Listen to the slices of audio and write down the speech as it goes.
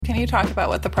can you talk about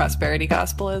what the prosperity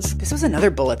gospel is? This was another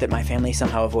bullet that my family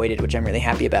somehow avoided, which I'm really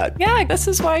happy about. Yeah, this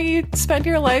is why you spend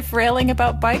your life railing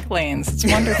about bike lanes. It's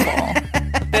wonderful.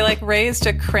 They like raised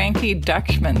a cranky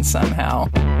Dutchman somehow.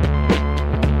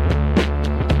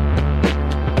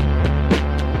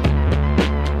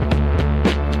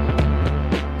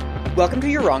 Welcome to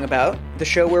You're Wrong About, the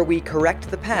show where we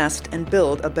correct the past and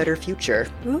build a better future.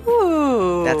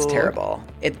 Ooh. That's terrible.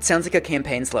 It sounds like a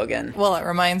campaign slogan. Well, it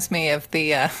reminds me of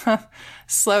the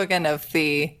slogan of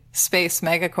the space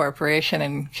megacorporation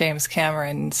in James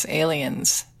Cameron's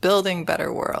Aliens, building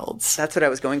better worlds. That's what I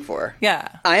was going for.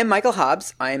 Yeah. I am Michael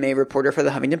Hobbs. I am a reporter for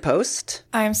the Huffington Post.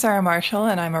 I'm Sarah Marshall,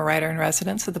 and I'm a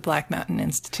writer-in-residence at the Black Mountain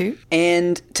Institute.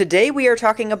 And today we are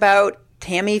talking about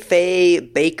Tammy Faye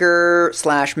Bakker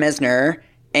 / Mesner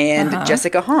and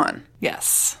Jessica Hahn.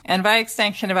 Yes. And by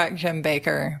extension about Jim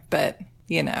Bakker, but,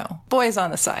 you know, boys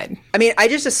on the side. I mean, I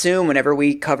just assume whenever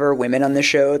we cover women on the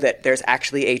show that there's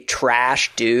actually a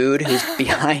trash dude who's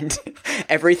behind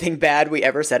everything bad we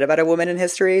ever said about a woman in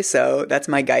history. So that's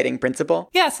my guiding principle.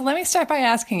 Yeah, so let me start by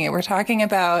asking you. We're talking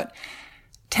about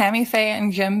Tammy Faye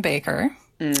and Jim Bakker,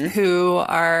 who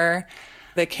are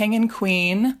the king and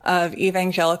queen of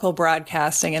evangelical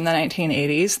broadcasting in the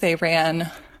 1980s. They ran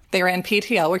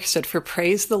PTL, which stood for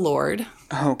Praise the Lord.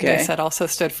 Okay. They said also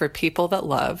stood for People That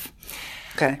Love.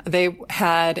 Okay. They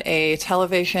had a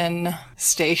television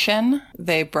station.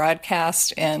 They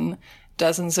broadcast in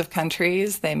dozens of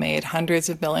countries. They made hundreds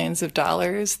of millions of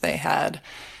dollars. They had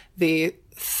the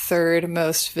third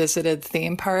most visited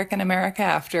theme park in America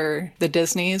after the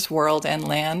Disney's World and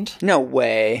Land. No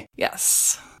way.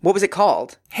 Yes. What was it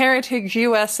called? Heritage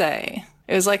USA.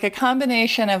 It was like a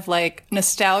combination of like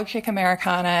nostalgic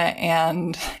Americana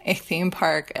and a theme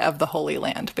park of the Holy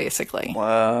Land, basically.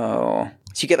 Whoa.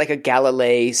 So you get like a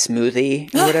Galilei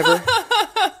smoothie or whatever?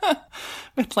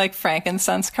 With like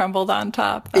frankincense crumbled on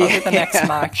top. That'll be the next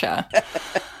matcha.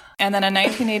 And then in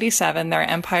 1987, their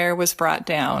empire was brought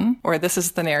down, or this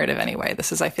is the narrative anyway.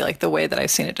 This is, I feel like, the way that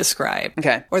I've seen it described.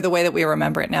 Okay. Or the way that we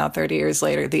remember it now, 30 years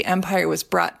later. The empire was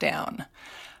brought down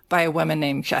by a woman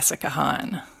named Jessica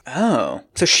Hahn. Oh.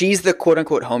 So she's the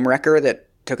quote-unquote homewrecker that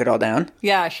took it all down?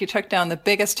 Yeah, she took down the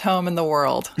biggest home in the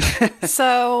world.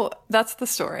 So that's the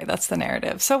story. That's the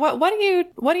narrative. So what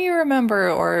do you remember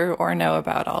or know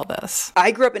about all this?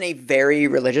 I grew up in a very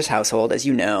religious household, as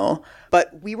you know,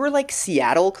 but we were like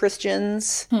Seattle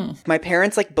Christians. My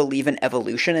parents like believe in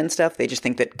evolution and stuff. They just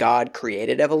think that God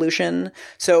created evolution.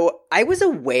 So I was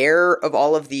aware of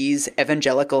all of these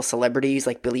evangelical celebrities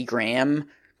like Billy Graham.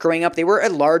 Growing up, they were a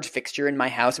large fixture in my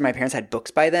house, and my parents had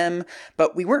books by them,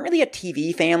 but we weren't really a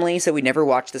TV family, so we never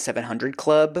watched the 700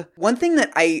 Club. One thing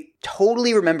that I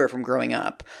totally remember from growing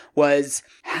up was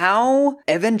how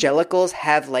evangelicals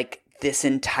have, like, this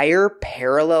entire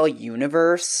parallel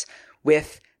universe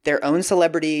with their own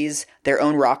celebrities, their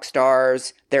own rock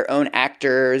stars, their own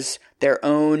actors, their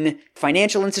own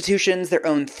financial institutions, their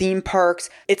own theme parks.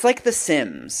 It's like The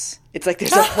Sims. It's like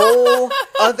there's a whole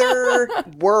other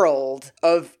world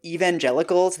of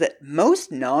evangelicals that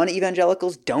most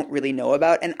non-evangelicals don't really know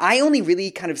about, and I only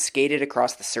really kind of skated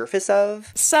across the surface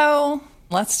of. So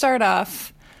let's start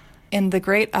off in the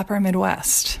great upper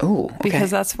Midwest. Oh, okay.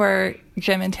 Because that's where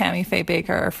Jim and Tammy Faye Bakker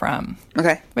are from.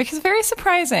 Okay. Which is very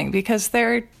surprising because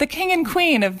they're the king and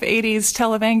queen of 80s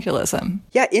televangelism.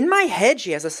 Yeah, in my head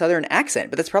she has a southern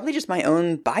accent, but that's probably just my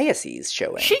own biases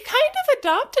showing. She kind of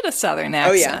adopted a southern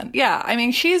accent. Oh, yeah? Yeah, I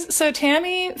mean, so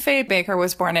Tammy Faye Bakker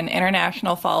was born in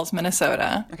International Falls,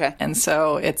 Minnesota. Okay. And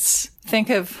so think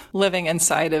of living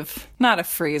inside of, not a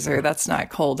freezer, that's not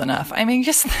cold enough. I mean,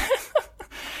 just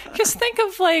think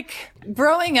of like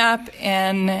growing up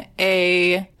in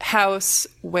a house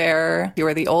where you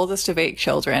were the oldest of 8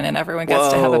 children and everyone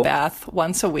gets to have a bath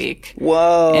once a week.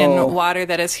 Whoa. In water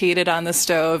that is heated on the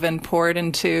stove and poured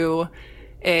into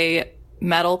a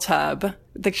metal tub.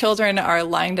 The children are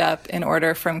lined up in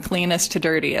order from cleanest to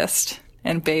dirtiest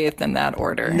and bathed in that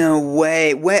order. No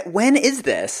way. When is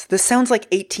this? This sounds like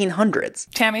 1800s.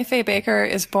 Tammy Faye Bakker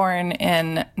is born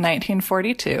in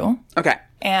 1942. Okay.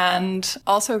 And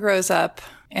also grows up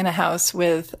in a house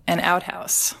with an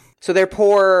outhouse. So they're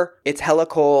poor, it's hella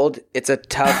cold, it's a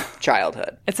tough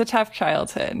childhood. It's a tough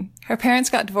childhood. Her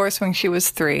parents got divorced when she was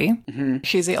 3. Mm-hmm.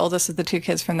 She's the oldest of the 2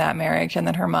 kids from that marriage, and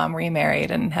then her mom remarried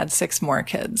and had 6 more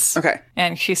kids. Okay.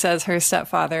 And she says her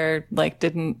stepfather,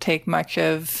 didn't take much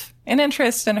of an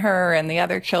interest in her and the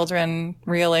other children,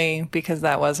 really, because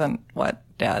that wasn't what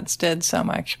dads did so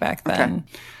much back then.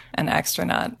 Okay. An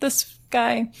extra, this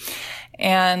guy.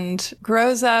 And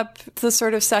grows up the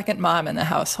sort of second mom in the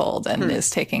household and is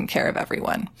taking care of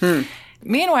everyone.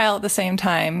 Meanwhile, at the same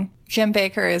time, Jim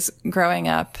Bakker is growing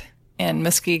up in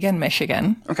Muskegon,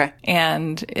 Michigan. Okay.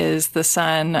 And is the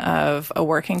son of a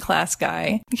working class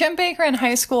guy. Jim Bakker in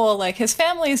high school, like, his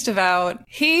family's devout.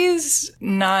 He's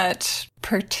not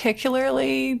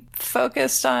particularly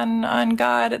focused on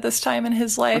God at this time in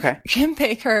his life. Okay. Jim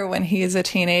Bakker, when he's a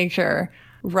teenager,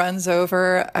 runs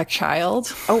over a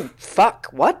child. Oh, fuck.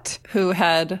 What? Who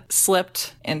had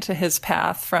slipped into his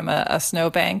path from a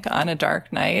snowbank on a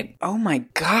dark night. Oh my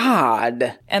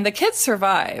God. And the kid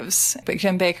survives. But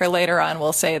Jim Bakker later on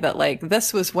will say that, like,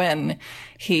 this was when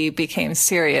he became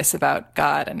serious about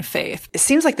God and faith. It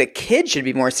seems like the kid should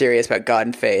be more serious about God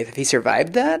and faith if he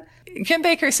survived that. Jim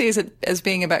Bakker sees it as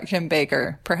being about Jim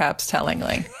Bakker, perhaps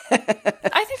tellingly.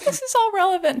 I think this is all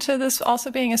relevant to this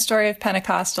also being a story of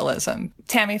Pentecostalism.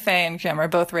 Tammy Faye and Jim are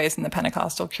both raised in the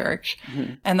Pentecostal church.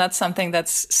 Mm-hmm. And that's something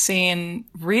that's seen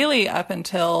really up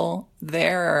until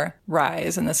their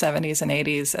rise in the 70s and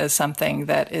 80s as something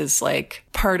that is like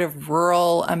part of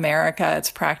rural America.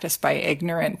 It's practiced by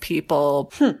ignorant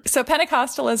people. So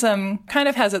Pentecostalism kind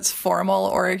of has its formal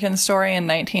origin story in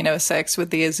 1906 with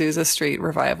the Azusa Street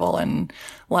revival in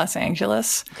Los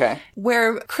Angeles. Okay.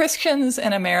 Where Christians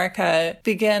in America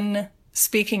begin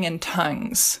speaking in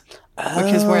tongues,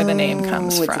 which is where the name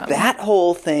comes from. It's that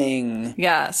whole thing.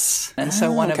 Yes. And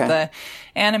so one of the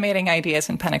animating ideas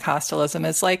in Pentecostalism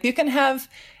is like you can have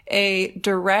a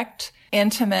direct,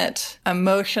 intimate,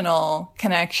 emotional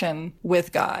connection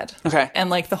with God. Okay. And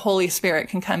like the Holy Spirit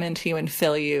can come into you and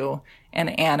fill you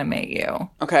and animate you.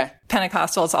 Okay.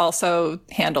 Pentecostals also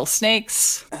handle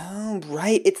snakes. Oh,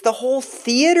 right. It's the whole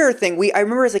theater thing. I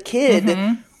remember as a kid,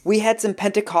 we had some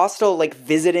Pentecostal, like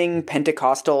visiting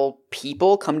Pentecostal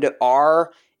people come to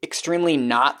our extremely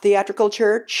not theatrical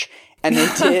church. And they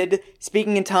did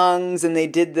speaking in tongues and they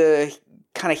did the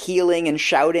kind of healing and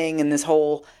shouting and this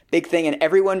whole big thing. And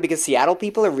everyone, because Seattle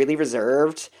people are really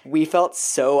reserved, we felt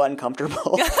so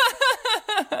uncomfortable.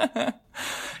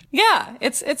 Yeah,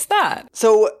 it's that.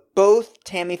 So both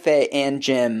Tammy Faye and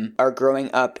Jim are growing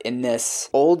up in this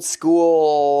old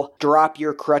school, drop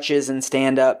your crutches and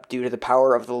stand up due to the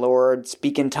power of the Lord,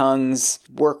 speak in tongues,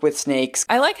 work with snakes.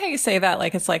 I like how you say that.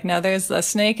 Like, it's like, now there's a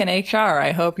snake in HR.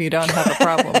 I hope you don't have a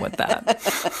problem with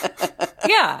that.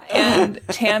 Yeah. And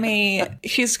Tammy,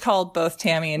 she's called both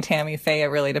Tammy and Tammy Faye. It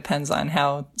really depends on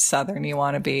how Southern you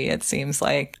want to be. It seems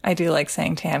like I do like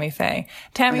saying Tammy Faye.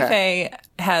 Tammy Faye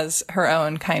has her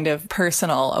own kind of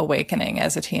personal awakening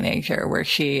as a teenager where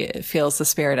she feels the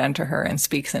Spirit enter her and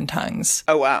speaks in tongues.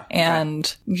 Oh, wow.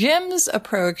 And Jim's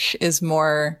approach is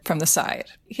more from the side.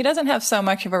 He doesn't have so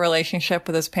much of a relationship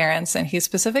with his parents, and he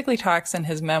specifically talks in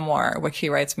his memoir, which he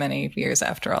writes many years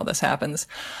after all this happens.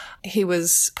 He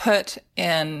was put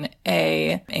in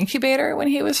a incubator when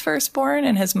he was first born,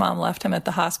 and his mom left him at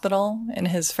the hospital in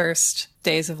his first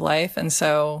days of life. And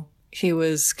so he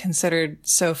was considered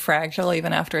so fragile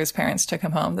even after his parents took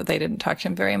him home that they didn't touch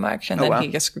him very much. And then he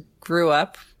just grew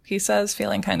up, he says,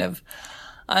 feeling kind of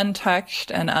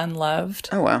untouched and unloved.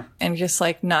 Oh, wow. And just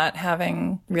like not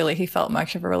having really, he felt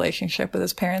much of a relationship with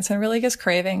his parents and really just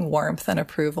craving warmth and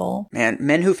approval. Man,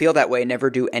 men who feel that way never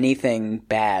do anything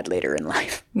bad later in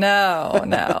life.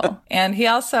 No. And he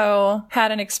also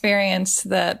had an experience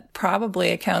that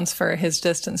probably accounts for his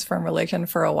distance from religion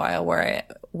for a while, where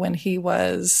when he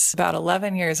was about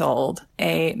 11 years old,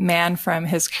 a man from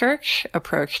his church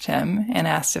approached him and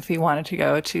asked if he wanted to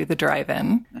go to the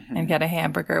drive-in and get a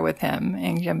hamburger with him.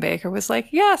 And Jim Bakker was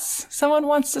like, yes, someone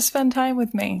wants to spend time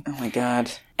with me. Oh my God.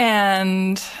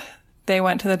 And they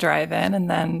went to the drive-in, and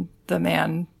then the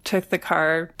man took the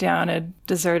car down a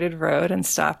deserted road and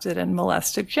stopped it and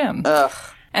molested Jim. Ugh.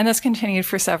 And this continued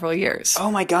for several years.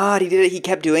 Oh my God, he did it? He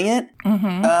kept doing it?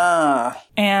 Mm-hmm.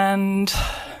 And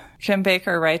Jim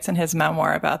Bakker writes in his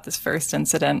memoir about this first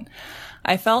incident,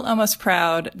 I felt almost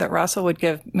proud that Russell would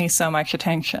give me so much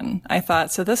attention. I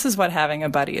thought, so this is what having a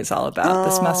buddy is all about.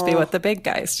 This must be what the big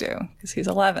guys do, because he's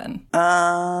 11.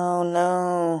 Oh,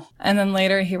 no. And then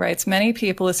later he writes, many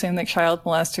people assume that child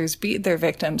molesters beat their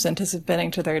victims into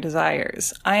submitting to their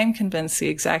desires. I am convinced the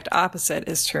exact opposite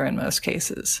is true in most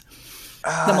cases.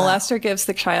 The molester gives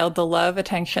the child the love,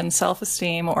 attention,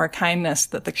 self-esteem, or kindness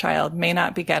that the child may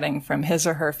not be getting from his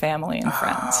or her family and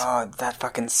friends. Oh, that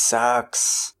fucking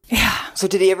sucks. Yeah. So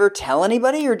did he ever tell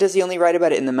anybody, or does he only write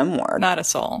about it in the memoir? Not a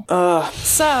soul. Ugh.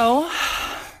 So,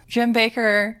 Jim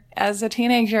Bakker, as a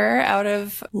teenager, out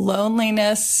of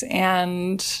loneliness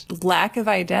and lack of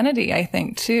identity, I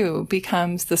think, too,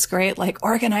 becomes this great, like,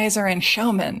 organizer and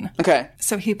showman. Okay.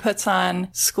 So he puts on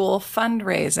school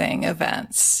fundraising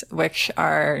events, which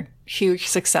are huge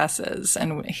successes.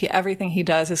 And everything he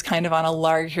does is kind of on a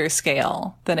larger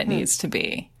scale than it needs to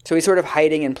be. So he's sort of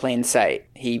hiding in plain sight.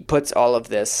 He puts all of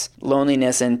this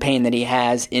loneliness and pain that he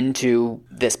has into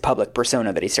this public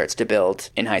persona that he starts to build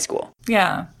in high school.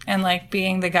 Yeah. And like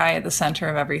being the guy at the center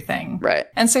of everything. Right.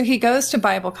 And so he goes to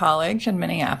Bible college in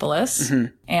Minneapolis,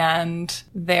 and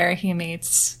there he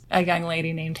meets a young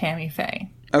lady named Tammy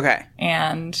Faye. Okay.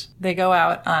 And they go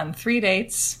out on 3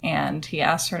 dates, and he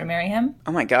asks her to marry him.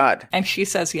 Oh my God. And she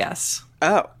says yes.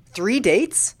 Oh, 3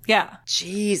 dates? Yeah.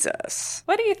 Jesus.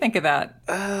 What do you think of that?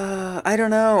 I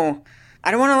don't know.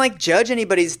 I don't want to like judge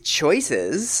anybody's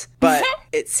choices, but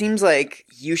it seems like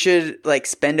you should like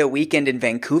spend a weekend in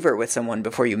Vancouver with someone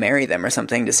before you marry them or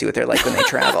something to see what they're like when they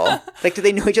travel. Like, do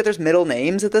they know each other's middle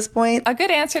names at this point? A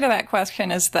good answer to that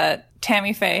question is that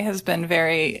Tammy Faye has been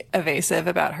very evasive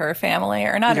about her family,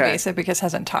 or not evasive because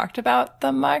hasn't talked about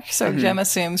them much. So Jim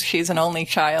assumes she's an only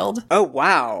child. Oh,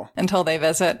 wow. Until they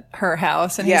visit her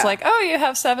house. And he's like, oh, you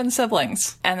have 7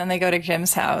 siblings. And then they go to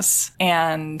Jim's house,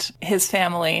 and his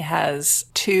family has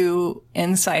 2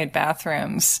 inside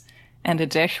bathrooms and a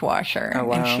dishwasher. Oh,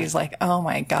 wow. And she's like, oh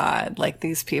my God, like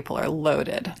these people are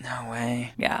loaded. No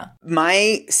way. Yeah.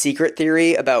 My secret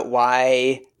theory about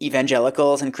why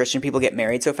evangelicals and Christian people get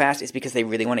married so fast is because they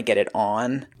really want to get it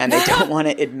on and they don't want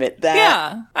to admit that.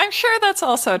 Yeah, I'm sure that's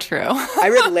also true. I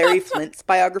read Larry Flint's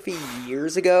biography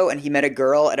years ago, and he met a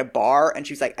girl at a bar, and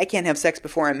she was like, I can't have sex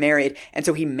before I'm married. And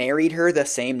so he married her the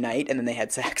same night, and then they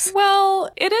had sex.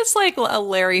 Well, it is like a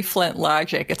Larry Flint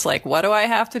logic. It's like, what do I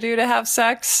have to do to have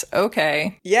sex?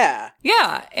 Okay. Yeah.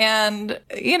 Yeah. And,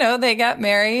 you know, they got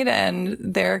married, and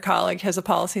their college has a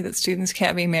policy that students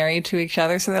can't be married to each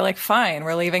other. So they're like, fine,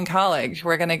 we're leaving college.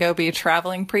 We're going to go be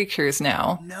traveling preachers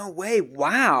now. No way.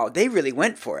 Wow. They really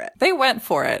went for it. They went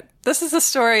for it. This is a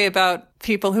story about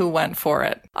people who went for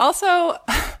it. Also,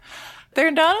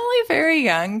 they're not only very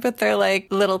young, but they're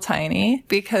like little tiny,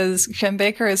 because Jim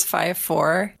Bakker is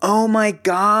 5'4". Oh my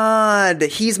God.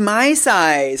 He's my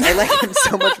size. I like him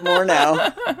so much more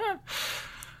now.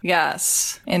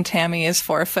 Yes. And Tammy is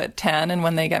 4'10", and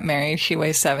when they get married, she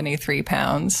weighs 73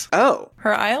 pounds. Oh.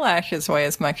 Her eyelashes weigh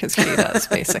as much as she does,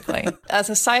 basically.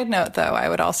 As a side note, though, I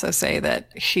would also say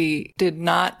that she did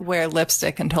not wear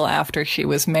lipstick until after she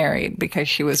was married, because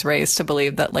she was raised to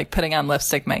believe that, like, putting on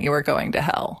lipstick meant you were going to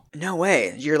hell. No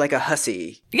way. You're like a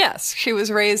hussy. Yes. She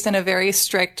was raised in a very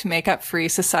strict makeup-free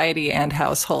society and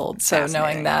household. So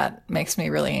knowing that makes me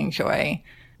really enjoy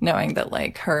knowing that,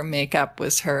 like, her makeup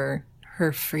was her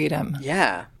freedom.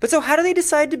 Yeah. But so how do they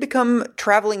decide to become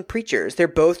traveling preachers? They're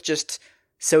both just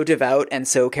so devout and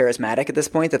so charismatic at this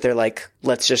point that they're like,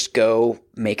 let's just go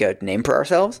make a name for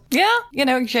ourselves? Yeah. You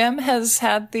know, Jim has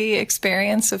had the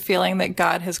experience of feeling that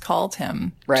God has called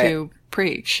him to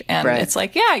preach. And it's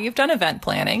like, yeah, you've done event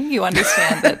planning. You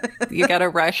understand that you got to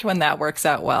rush when that works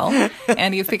out well.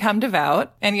 And you've become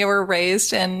devout, and you were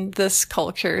raised in this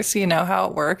culture, so you know how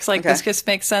it works. Like, this just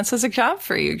makes sense as a job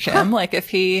for you, Jim. Like, if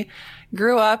he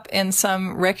grew up in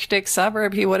some rich dick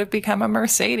suburb, he would have become a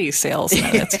Mercedes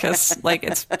salesman. It's just like,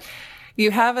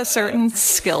 you have a certain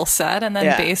skill set, and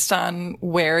then based on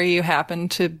where you happen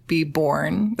to be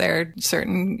born, there are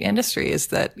certain industries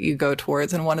that you go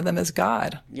towards, and one of them is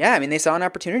God. Yeah, I mean, they saw an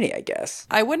opportunity, I guess.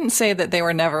 I wouldn't say that they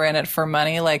were never in it for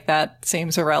money. Like, that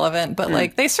seems irrelevant, but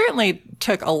like, they certainly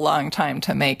took a long time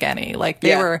to make any. Like,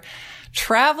 they were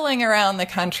traveling around the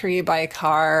country by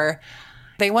car.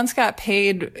 They once got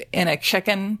paid in a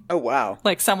chicken. Oh, wow.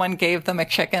 Like, someone gave them a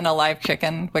chicken, a live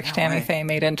chicken, which Tammy Faye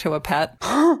made into a pet.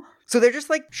 So they're just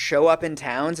like show up in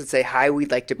towns and say, hi,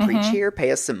 we'd like to preach here. Pay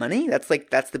us some money. That's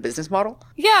the business model.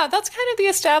 Yeah, that's kind of the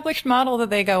established model that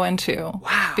they go into.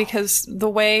 Wow. Because the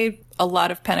way a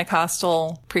lot of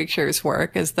Pentecostal preachers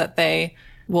work is that they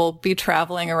will be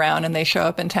traveling around, and they show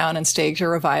up in town and stage a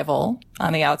revival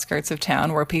on the outskirts of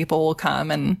town, where people will come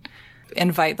and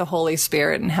invite the Holy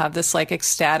Spirit and have this like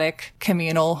ecstatic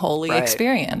communal holy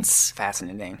experience.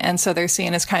 Fascinating. And so they're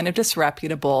seen as kind of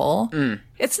disreputable.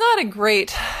 It's not a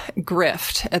great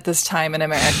grift at this time in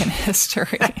American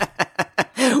history.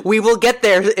 We will get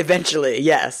there eventually,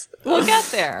 yes. We'll get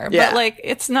there. But like,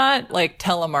 it's not like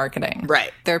telemarketing.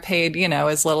 Right. They're paid, you know,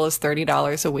 as little as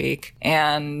 $30 a week,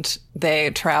 and they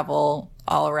travel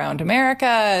all around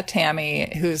America.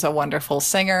 Tammy, who's a wonderful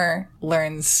singer,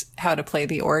 learns how to play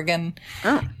the organ.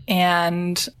 Oh.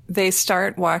 And they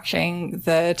start watching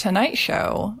The Tonight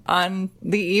Show on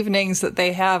the evenings that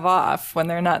they have off when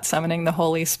they're not summoning the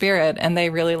Holy Spirit. And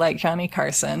they really like Johnny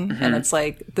Carson. And it's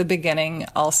like the beginning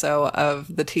also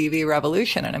of the TV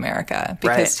revolution in America,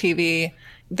 because TV,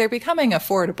 they're becoming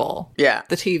affordable. Yeah.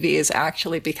 The TV is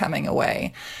actually becoming a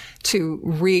way to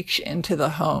reach into the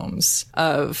homes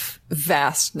of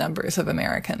vast numbers of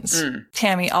Americans.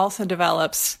 Tammy also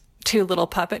develops two little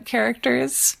puppet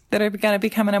characters that are going to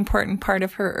become an important part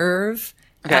of her oeuvre.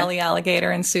 Okay. Allie Alligator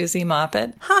and Susie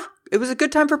Moppet. Huh. It was a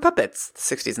good time for puppets,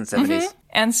 the 60s and 70s.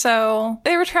 And so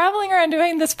they were traveling around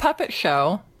doing this puppet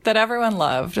show that everyone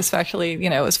loved, especially, you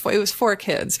know, it was for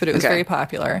kids, but it was very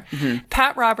popular.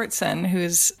 Pat Robertson,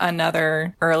 who's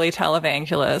another early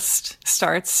televangelist,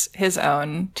 starts his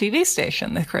own TV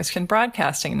station, the Christian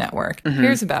Broadcasting Network,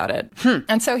 hears about it.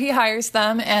 And so he hires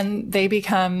them and they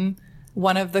become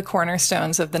one of the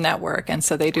cornerstones of the network. And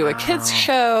so they do a kids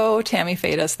show. Tammy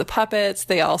Faye does the puppets.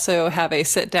 They also have a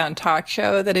sit-down talk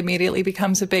show that immediately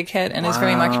becomes a big hit and is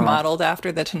very much modeled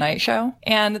after The Tonight Show.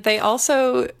 And they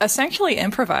also essentially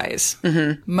improvise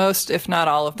most, if not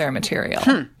all, of their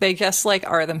material. They just like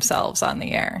are themselves on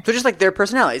the air. So just like their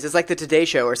personalities. It's like the Today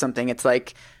Show or something. It's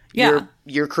like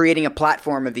you're creating a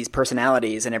platform of these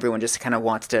personalities and everyone just kind of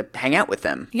wants to hang out with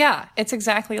them. Yeah, it's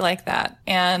exactly like that.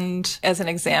 And as an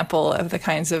example of the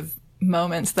kinds of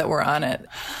moments that were on it,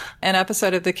 an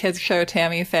episode of the kids show,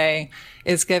 Tammy Faye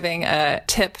is giving a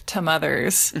tip to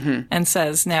mothers and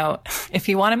says, now, if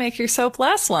you want to make your soap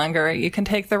last longer, you can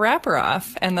take the wrapper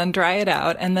off and then dry it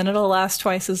out and then it'll last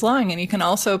twice as long. And you can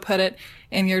also put it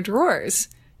in your drawers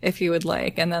if you would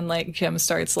like. And then like Jim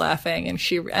starts laughing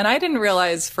and I didn't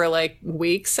realize for like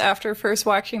weeks after first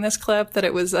watching this clip that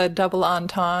it was a double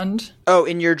entendre. Oh,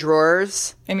 in your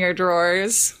drawers? In your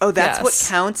drawers. Oh, that's what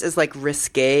counts as like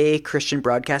risque Christian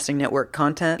Broadcasting Network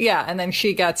content? Yeah, and then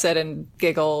she gets it and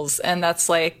giggles, and that's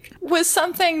like, was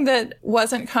something that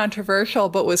wasn't controversial,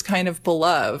 but was kind of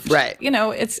beloved. Right. You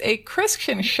know, it's a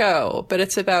Christian show, but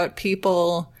it's about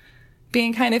people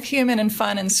being kind of human and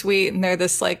fun and sweet, and they're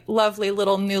this like lovely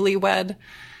little newlywed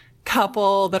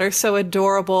couple that are so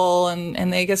adorable,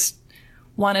 and they just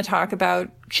want to talk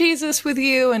about Jesus with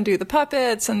you and do the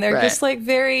puppets, and they're just like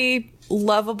very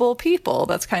lovable people.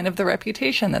 That's kind of the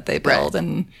reputation that they build.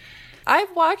 And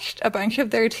I've watched a bunch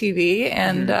of their TV,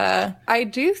 and I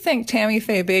do think Tammy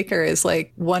Faye Bakker is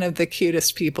like one of the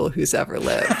cutest people who's ever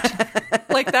lived.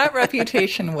 Like that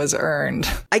reputation was earned.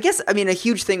 I guess, I mean, a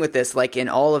huge thing with this, like in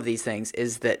all of these things,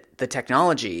 is that the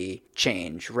technology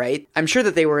change, right? I'm sure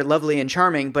that they were lovely and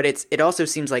charming, but it also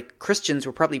seems like Christians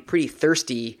were probably pretty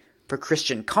thirsty for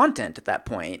Christian content at that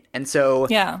point. And so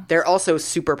they're also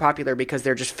super popular because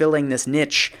they're just filling this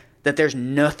niche that there's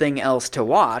nothing else to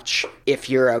watch if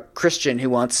you're a Christian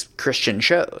who wants Christian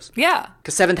shows. Yeah.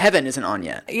 Because Seventh Heaven isn't on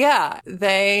yet. Yeah.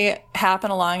 They happen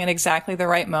along at exactly the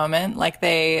right moment. Like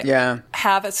they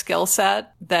have a skill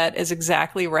set that is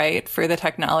exactly right for the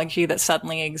technology that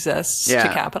suddenly exists to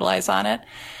capitalize on it.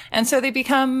 And so they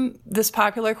become this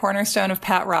popular cornerstone of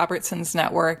Pat Robertson's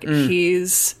network.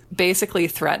 He's basically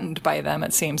threatened by them,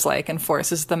 it seems like, and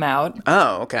forces them out.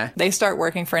 Oh, okay. They start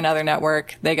working for another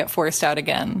network. They get forced out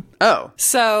again. Oh.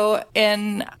 So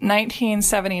in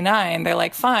 1979, they're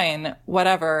like, fine,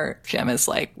 whatever. Jim is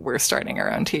like, we're starting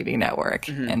our own TV network.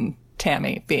 And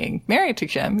Tammy, being married to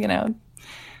Jim, you know,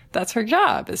 that's her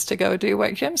job, is to go do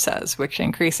what Jim says, which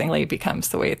increasingly becomes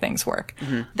the way things work.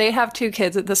 They have 2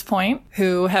 kids at this point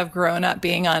who have grown up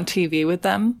being on TV with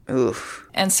them. Oof.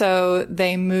 And so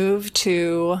they move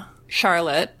to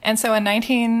Charlotte. And so in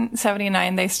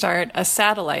 1979, they start a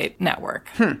satellite network,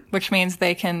 which means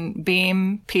they can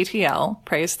beam PTL,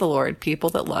 praise the Lord, people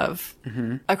that love,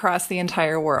 across the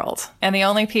entire world. And the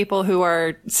only people who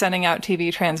are sending out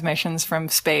TV transmissions from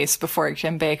space before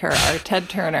Jim Bakker are Ted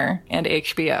Turner and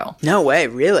HBO. No way,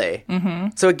 really?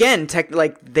 So again,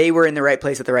 like they were in the right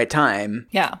place at the right time.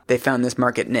 Yeah. They found this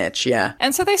market niche,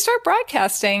 And so they start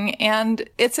broadcasting, and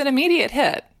it's an immediate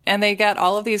hit. And they get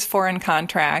all of these foreign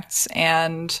contracts,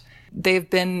 and they've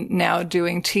been now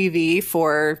doing TV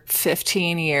for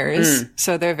 15 years.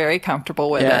 So they're very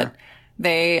comfortable with it.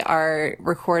 They are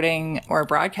recording, or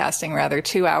broadcasting rather,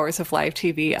 2 hours of live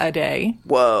TV a day.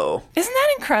 Whoa. Isn't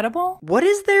that incredible? What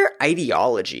is their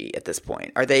ideology at this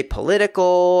point? Are they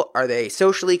political? Are they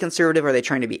socially conservative? Are they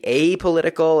trying to be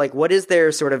apolitical? Like, what is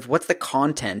their what's the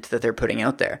content that they're putting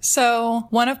out there? So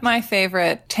one of my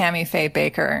favorite Tammy Faye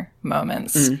Bakker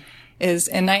moments is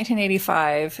in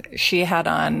 1985, she had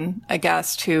on a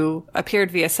guest who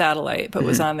appeared via satellite, but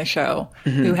was on the show,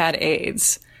 who had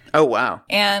AIDS. Oh, wow.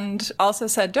 And also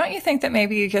said, don't you think that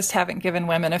maybe you just haven't given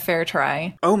women a fair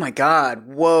try? Oh, my God.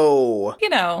 Whoa. You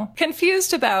know,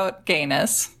 confused about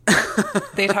gayness.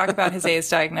 They talk about his AIDS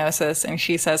diagnosis, and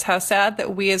she says, how sad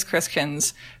that we as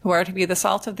Christians, who are to be the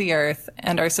salt of the earth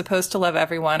and are supposed to love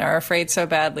everyone, are afraid so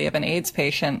badly of an AIDS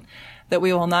patient that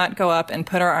we will not go up and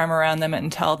put our arm around them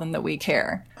and tell them that we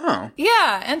care. Oh.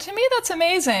 Yeah, and to me that's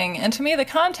amazing. And to me the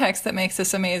context that makes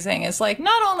this amazing is like,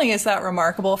 not only is that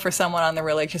remarkable for someone on the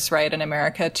religious right in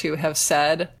America to have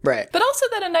said, right, but also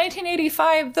that in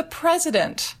 1985 the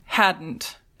president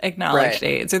hadn't acknowledged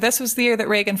AIDS. Or this was the year that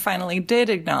Reagan finally did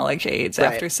acknowledge AIDS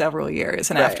after several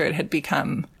years and after it had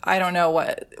become, I don't know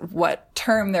what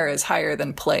term there is higher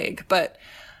than plague, but...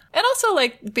 And also,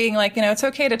 like, being like, you know, it's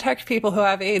okay to touch people who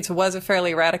have AIDS was a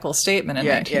fairly radical statement in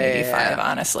 1985,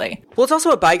 honestly. Well, it's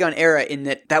also a bygone era in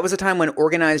that that was a time when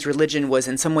organized religion was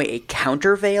in some way a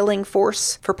countervailing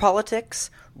force for politics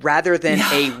rather than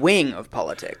a wing of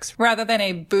politics. Rather than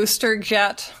a booster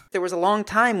jet. There was a long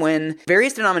time when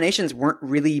various denominations weren't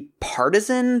really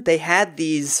partisan. They had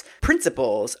these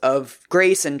principles of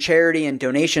grace and charity and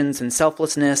donations and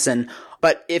selflessness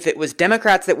but if it was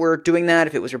Democrats that were doing that,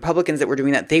 if it was Republicans that were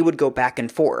doing that, they would go back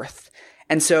and forth.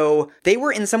 And so they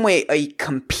were in some way a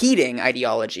competing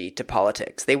ideology to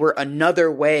politics. They were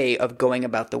another way of going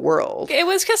about the world. It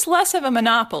was just less of a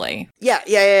monopoly.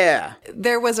 Yeah.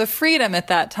 There was a freedom at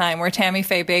that time where Tammy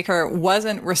Faye Baker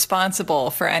wasn't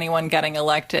responsible for anyone getting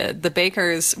elected. The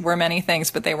Bakers were many things,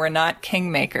 but they were not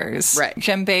kingmakers. Right.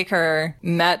 Jim Baker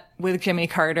met with Jimmy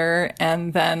Carter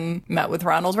and then met with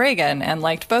Ronald Reagan and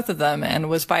liked both of them and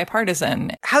was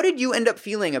bipartisan. How did you end up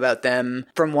feeling about them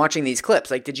from watching these clips?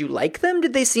 Like, did you like them?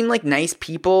 Did they seem like nice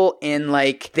people and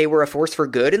like they were a force for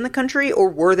good in the country? Or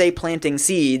were they planting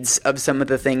seeds of some of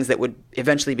the things that would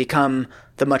eventually become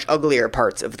the much uglier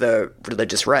parts of the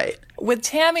religious right? With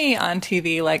Tammy on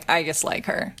TV, like, I just like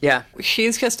her. Yeah.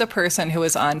 She's just a person who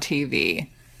is on TV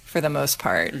for the most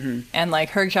part. Mm-hmm. And like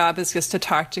her job is just to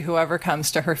talk to whoever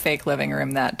comes to her fake living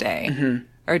room that day. Mm-hmm.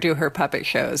 Or do her puppet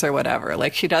shows or whatever.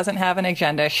 Like, she doesn't have an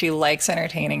agenda. She likes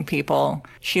entertaining people.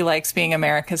 She likes being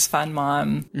America's fun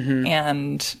mom. Mm-hmm.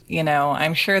 And, you know,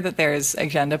 I'm sure that there's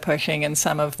agenda pushing in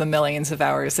some of the millions of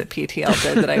hours that PTL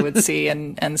did that I would see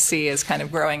and see as kind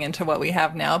of growing into what we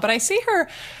have now. But I see her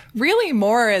really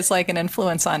more as like an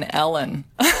influence on Ellen.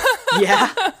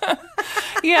 Yeah.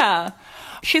 Yeah.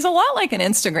 She's a lot like an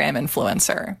Instagram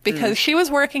influencer because she was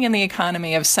working in the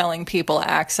economy of selling people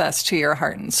access to your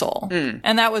heart and soul.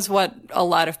 And that was what a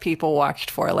lot of people watched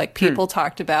for. Like, people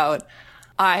talked about,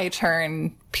 I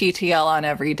turn PTL on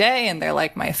every day and they're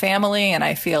like my family and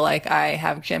I feel like I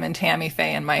have Jim and Tammy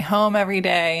Faye in my home every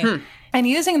day. And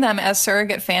using them as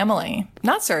surrogate family.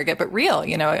 Not surrogate, but real,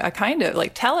 you know, a kind of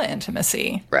like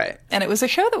tele-intimacy. Right. And it was a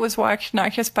show that was watched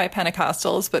not just by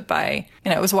Pentecostals, but by,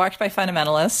 you know, it was watched by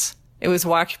fundamentalists. It was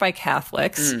watched by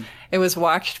Catholics. It was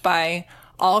watched by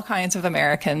all kinds of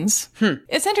Americans.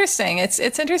 It's interesting. It's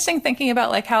interesting thinking about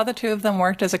like how the two of them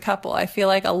worked as a couple. I feel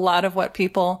like a lot of what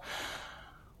people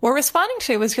were responding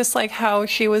to was just like how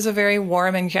she was a very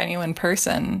warm and genuine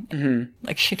person. Mm-hmm.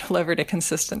 Like, she delivered a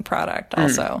consistent product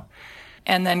also.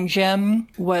 And then Jim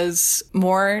was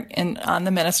more on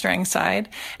the ministering side,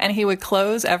 and he would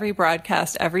close every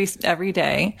broadcast every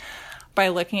day by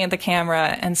looking at the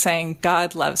camera and saying,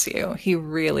 God loves you. He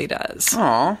really does.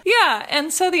 Aww. Yeah.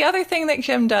 And so the other thing that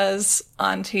Jim does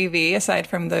on TV, aside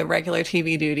from the regular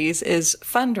TV duties, is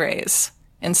fundraise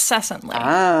incessantly.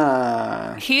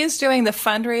 He is doing the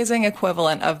fundraising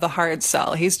equivalent of the hard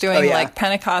sell. He's doing like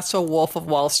Pentecostal Wolf of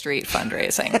Wall Street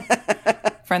fundraising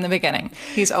from the beginning.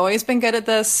 He's always been good at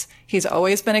this. He's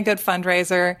always been a good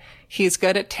fundraiser. He's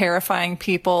good at terrifying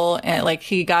people. And like,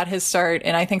 he got his start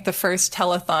in, I think, the first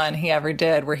telethon he ever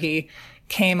did, where he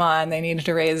came on, they needed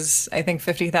to raise, I think,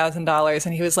 $50,000.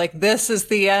 And he was like, this is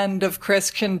the end of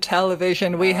Christian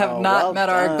television. We have not met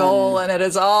our goal and it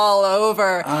is all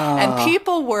over. And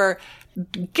people were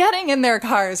getting in their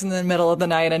cars in the middle of the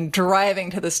night and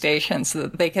driving to the station so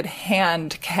that they could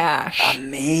hand cash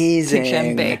Amazing. to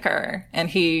Jim Baker. And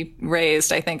he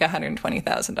raised, I think,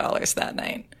 $120,000 that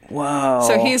night. Wow.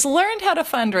 So he's learned how to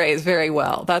fundraise very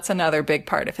well. That's another big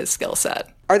part of his skill set.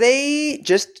 Are they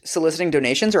just soliciting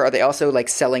donations, or are they also like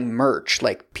selling merch,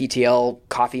 like PTL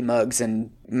coffee mugs and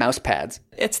mouse pads?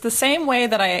 It's the same way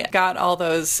that I got all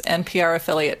those NPR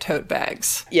affiliate tote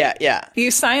bags. Yeah.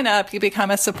 You sign up, you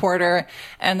become a supporter,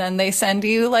 and then they send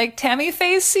you like Tammy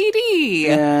Faye's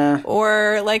CD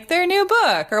or like their new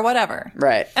book or whatever.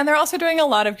 Right. And they're also doing a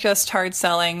lot of just hard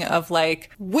selling of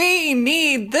like, we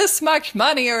need this much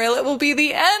money or it will be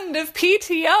the end of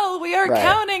PTL. We are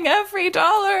counting every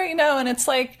dollar, you know, and it's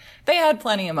like they had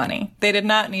plenty of money. They did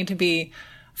not need to be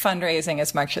fundraising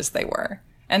as much as they were.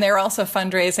 And they were also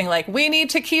fundraising like, we need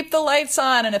to keep the lights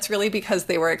on. And it's really because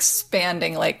they were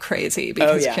expanding like crazy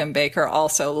because Jim Baker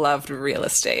also loved real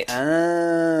estate.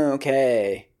 Oh,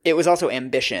 okay. It was also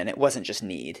ambition. It wasn't just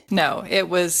need. No, it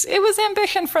was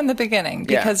ambition from the beginning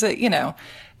because, you know,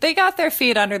 They got their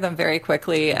feet under them very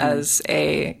quickly as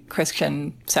a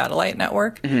Christian satellite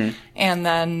network, and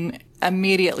then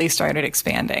immediately started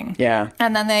expanding. Yeah.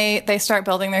 And then they start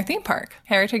building their theme park,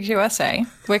 Heritage USA,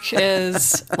 which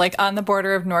is like on the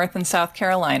border of North and South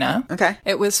Carolina. Okay.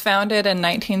 It was founded in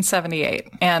 1978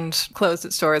 and closed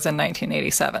its doors in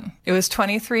 1987. It was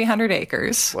 2,300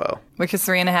 acres, Whoa. which is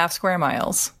 3.5 square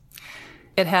miles.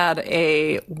 It had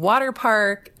a water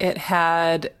park. It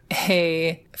had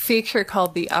a feature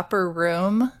called the Upper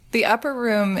Room. The Upper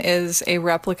Room is a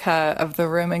replica of the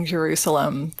room in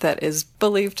Jerusalem that is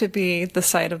believed to be the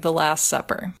site of the Last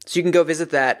Supper. So you can go visit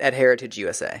that at Heritage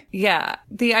USA. Yeah.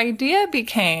 The idea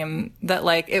became that,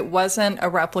 like, it wasn't a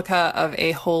replica of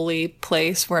a holy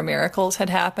place where miracles had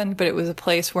happened, but it was a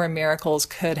place where miracles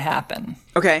could happen.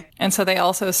 Okay. And so they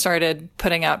also started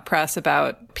putting out press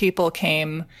about people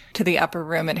came to the Upper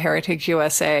Room at Heritage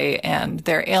USA and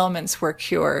their ailments were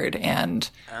cured and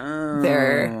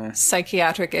their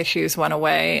psychiatric issues went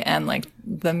away, and like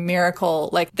the miracle,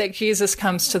 like that Jesus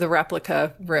comes to the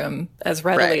replica room as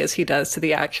readily as he does to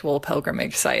the actual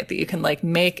pilgrimage site, that you can like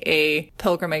make a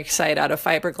pilgrimage site out of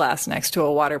fiberglass next to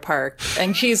a water park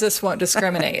and Jesus won't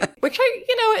discriminate, which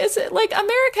is like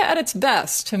America at its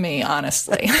best to me,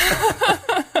 honestly.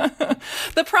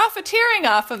 The profiteering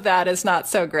off of that is not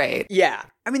so great. Yeah.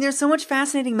 I mean, there's so much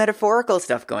fascinating metaphorical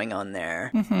stuff going on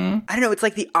there. Mm-hmm. I don't know. It's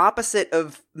like the opposite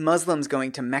of Muslims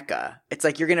going to Mecca. It's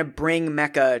like you're going to bring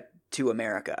Mecca to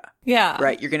America. Yeah.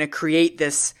 Right? You're going to create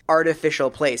this artificial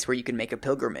place where you can make a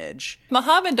pilgrimage.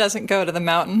 Muhammad doesn't go to the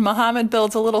mountain. Muhammad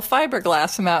builds a little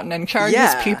fiberglass mountain and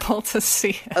charges people to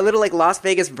see it. A little like Las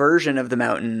Vegas version of the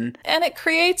mountain. And it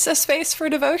creates a space for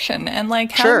devotion. And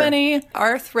like how many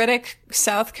arthritic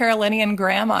South Carolinian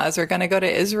grandmas are going to go to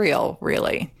Israel,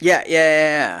 really?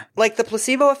 Yeah. Like the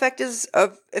placebo effect is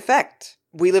of effect.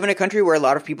 We live in a country where a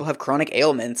lot of people have chronic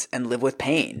ailments and live with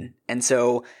pain. And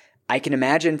so I can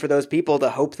imagine for those people,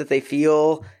 the hope that they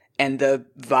feel and the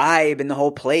vibe in the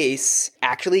whole place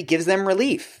actually gives them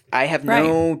relief. I have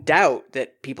no doubt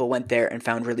that people went there and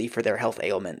found relief for their health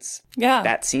ailments. Yeah.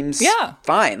 That seems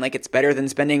fine. Like, it's better than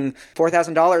spending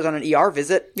 $4,000 on an ER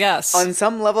visit. Yes. On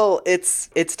some level, it's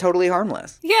totally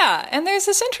harmless. Yeah. And there's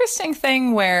this interesting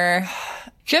thing where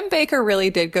Jim Baker really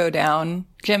did go down.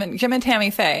 Jim and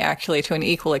Tammy Faye, actually, to an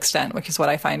equal extent, which is what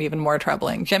I find even more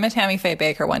troubling. Jim and Tammy Faye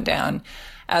Baker went down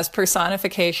as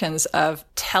personifications of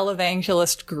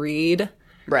televangelist greed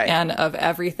and of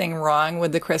everything wrong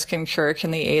with the Christian church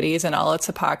in the 80s and all its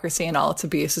hypocrisy and all its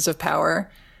abuses of power.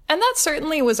 And that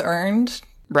certainly was earned.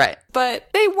 Right. But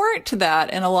they weren't to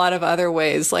that in a lot of other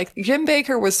ways. Like, Jim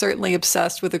Baker was certainly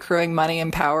obsessed with accruing money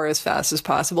and power as fast as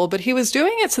possible, but he was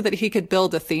doing it so that he could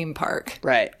build a theme park.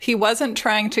 Right. He wasn't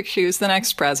trying to choose the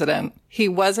next president. He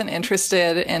wasn't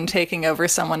interested in taking over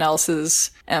someone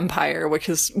else's empire, which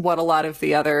is what a lot of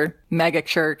the other mega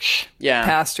church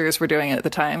pastors were doing at the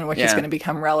time, which is going to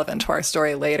become relevant to our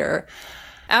story later.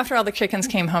 After all the chickens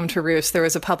came home to roost, there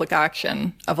was a public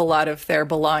auction of a lot of their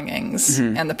belongings,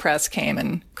 and the press came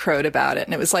and crowed about it.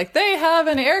 And it was like, they have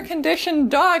an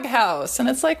air-conditioned doghouse. And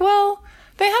it's like, well,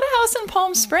 they had a house in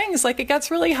Palm Springs. Like, it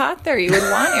gets really hot there. You would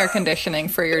want air conditioning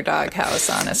for your doghouse,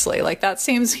 honestly. Like, that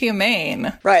seems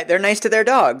humane. Right. They're nice to their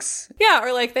dogs. Yeah,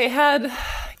 or like they had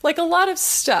like a lot of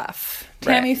stuff.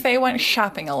 Tammy Faye went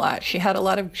shopping a lot. She had a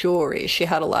lot of jewelry. She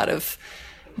had a lot of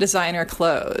designer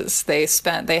clothes. They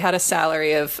had a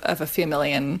salary of a few $1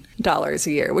 million a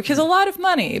year, which is a lot of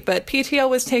money, but PTO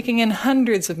was taking in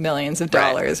hundreds of millions of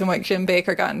dollars. And what Jim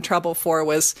Baker got in trouble for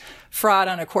was fraud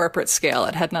on a corporate scale.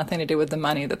 It had nothing to do with the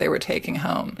money that they were taking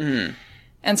home.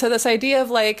 And so this idea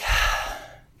of like,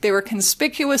 they were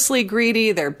conspicuously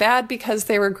greedy. They're bad because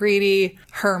they were greedy.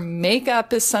 Her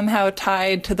makeup is somehow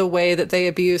tied to the way that they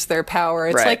abused their power.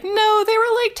 It's like, no, they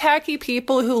were like tacky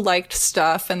people who liked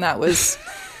stuff, and that was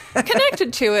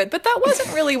connected to it. But that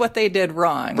wasn't really what they did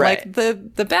wrong. Like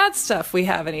the bad stuff we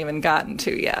haven't even gotten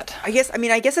to yet. I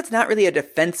guess it's not really a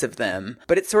defense of them,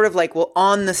 but it's sort of like, well,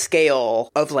 on the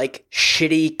scale of like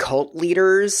shitty cult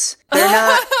leaders, they're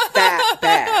not that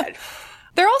bad.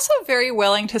 They're also very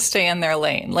willing to stay in their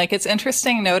lane. Like, it's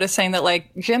interesting noticing that,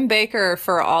 like, Jim Baker,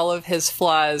 for all of his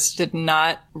flaws, did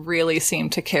not really seem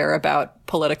to care about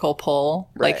political pull.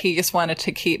 Like, he just wanted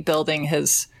to keep building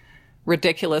his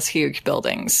ridiculous, huge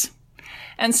buildings.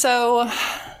 And so,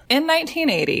 in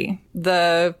 1980,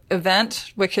 the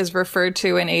event, which is referred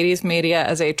to in 80s media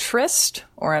as a tryst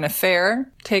or an affair,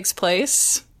 takes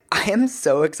place. I am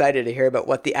so excited to hear about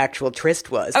what the actual tryst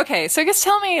was. Okay, so just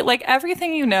tell me, like,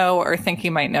 everything you know or think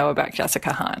you might know about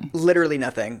Jessica Hahn. Literally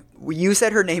nothing. You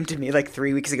said her name to me like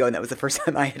 3 weeks ago, and that was the first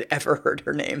time I had ever heard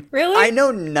her name. Really? I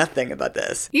know nothing about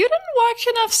this. You didn't watch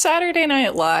enough Saturday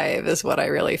Night Live, is what I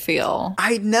really feel.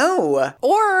 I know.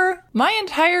 Or my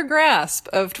entire grasp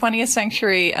of 20th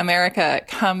century America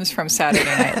comes from Saturday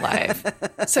Night Live.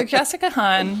 So Jessica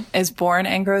Hahn is born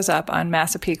and grows up on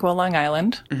Massapequa, Long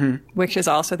Island, which is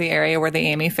also the area where the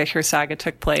Amy Fisher saga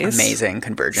took place. Amazing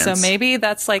convergence. So maybe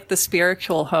that's like the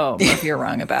spiritual home if you're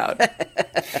wrong about.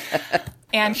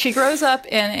 And she grows up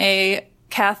in a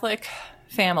Catholic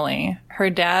family. Her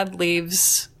dad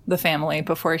leaves the family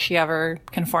before she ever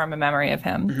can form a memory of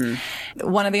him.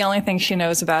 One of the only things she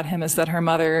knows about him is that her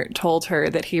mother told her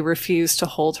that he refused to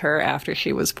hold her after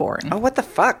she was born. Oh, what the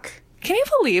fuck? Can you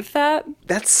believe that?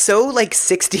 That's so like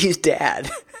 60s dad.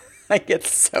 Like,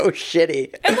 it's so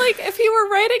shitty. And like, if you were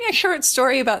writing a short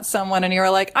story about someone and you were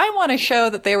like, I want to show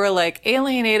that they were like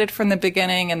alienated from the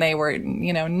beginning and they were,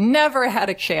 you know, never had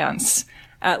a chance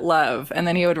at love. And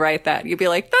then you would write that. You'd be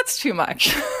like, that's too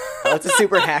much. Oh, it's a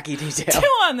super hacky detail. Too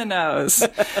on the nose.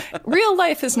 Real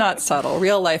life is not subtle.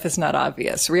 Real life is not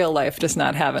obvious. Real life does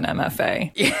not have an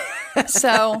MFA.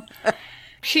 So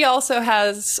she also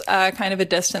has kind of a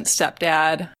distant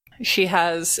stepdad. She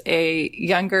has a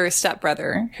younger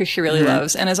stepbrother who she really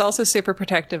loves and is also super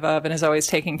protective of and is always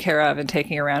taking care of and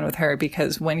taking around with her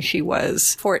because when she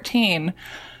was 14,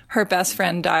 her best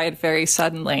friend died very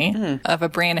suddenly of a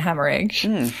brain hemorrhage.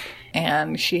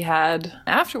 And she had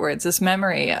afterwards this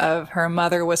memory of her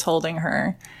mother was holding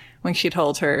her when she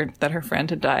told her that her friend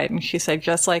had died. And she said,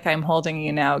 just like I'm holding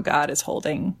you now, God is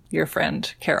holding your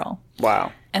friend, Carol.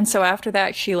 Wow. And so after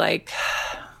that, she like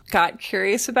got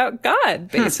curious about God,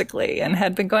 basically, and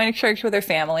had been going to church with her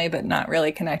family, but not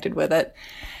really connected with it.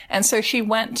 And so she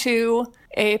went to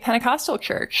a Pentecostal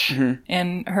church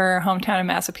in her hometown of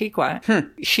Massapequa.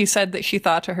 She said that she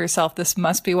thought to herself, this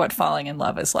must be what falling in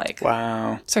love is like.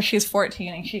 Wow. So she's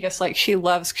 14 and she just like, she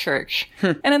loves church.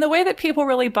 And in the way that people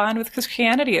really bond with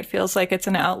Christianity, it feels like it's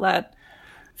an outlet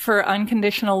for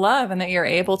unconditional love and that you're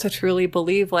able to truly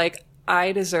believe like,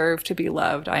 I deserve to be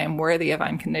loved. I am worthy of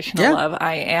unconditional love.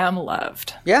 I am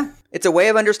loved. Yeah. It's a way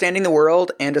of understanding the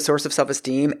world and a source of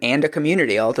self-esteem and a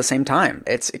community all at the same time.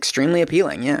 It's extremely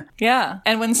appealing. Yeah. Yeah.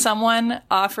 And when someone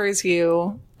offers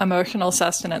you emotional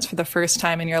sustenance for the first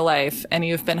time in your life and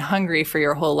you've been hungry for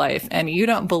your whole life and you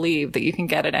don't believe that you can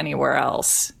get it anywhere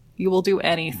else, you will do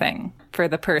anything for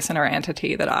the person or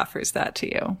entity that offers that to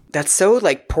you. That's so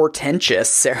like portentous,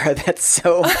 Sarah. That's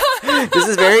so, this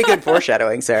is very good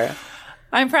foreshadowing, Sarah.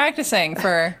 I'm practicing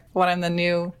for when I'm the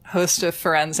new host of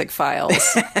Forensic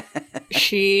Files.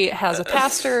 She has a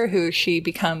pastor who she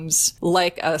becomes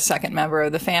like a second member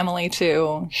of the family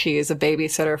to. She is a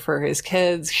babysitter for his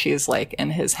kids. She's like in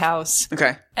his house.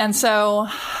 Okay. And so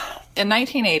in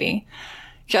 1980,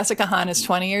 Jessica Hahn is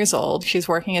 20 years old. She's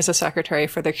working as a secretary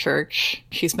for the church.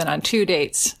 She's been on 2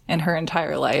 dates in her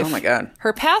entire life. Oh my God.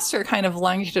 Her pastor kind of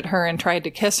lunged at her and tried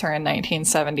to kiss her in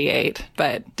 1978,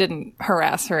 but didn't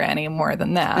harass her any more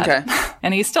than that. Okay.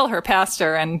 And he's still her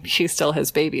pastor and she's still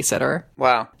his babysitter.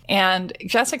 Wow. And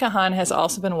Jessica Hahn has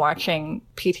also been watching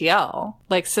PTL,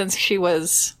 like since she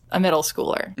was a middle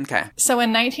schooler. Okay. So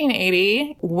in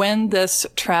 1980, when this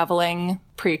traveling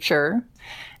preacher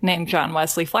named John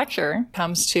Wesley Fletcher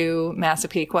comes to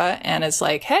Massapequa and is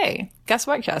like, hey, guess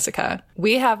what, Jessica?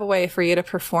 We have a way for you to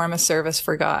perform a service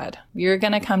for God. You're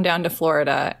going to come down to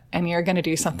Florida and you're going to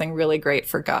do something really great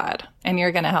for God. And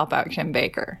you're going to help out Jim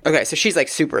Baker. Okay, so she's like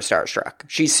super starstruck.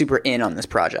 She's super in on this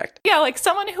project. Yeah, like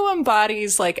someone who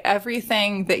embodies like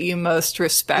everything that you most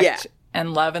respect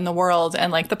and love in the world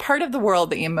and like the part of the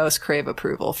world that you most crave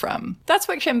approval from. That's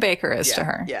what Jim Baker is to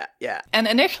her. Yeah. And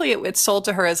initially it's sold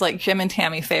to her as like Jim and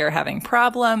Tammy Faye are having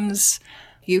problems.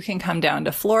 You can come down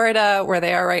to Florida where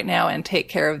they are right now and take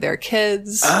care of their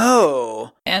kids.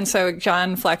 Oh. And so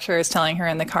John Fletcher is telling her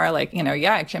in the car, like, you know,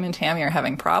 yeah, Jim and Tammy are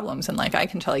having problems. And like, I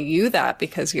can tell you that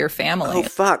because you're family. Oh,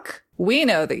 fuck. We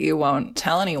know that you won't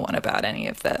tell anyone about any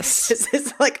of this. This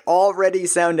is like already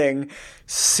sounding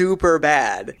super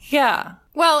bad. Yeah.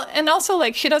 Well, and also,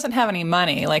 like, she doesn't have any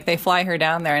money. Like, they fly her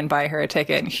down there and buy her a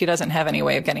ticket, and she doesn't have any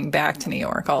way of getting back to New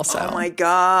York also. Oh, my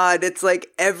God. It's like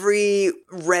every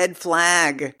red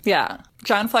flag. Yeah.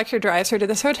 John Fletcher drives her to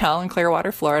this hotel in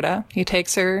Clearwater, Florida. He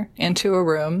takes her into a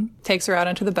room, takes her out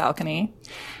into the balcony,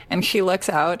 and she looks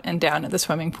out and down at the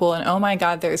swimming pool, and oh, my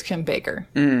God, there's Jim Baker.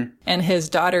 And his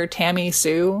daughter, Tammy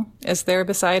Sue, is there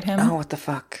beside him. Oh, what the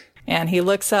fuck? And he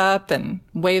looks up and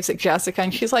waves at Jessica,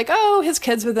 and she's like, oh, his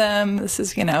kid's with him. This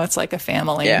is, you know, it's like a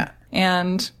family. Yeah.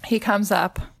 And he comes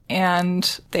up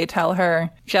and they tell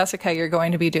her, Jessica, you're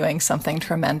going to be doing something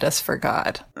tremendous for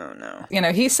God. Oh, no. You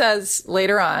know, he says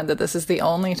later on that this is the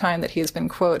only time that he's been,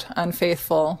 quote,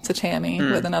 unfaithful to Tammy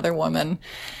with another woman.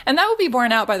 And that would be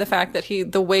borne out by the fact that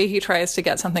the way he tries to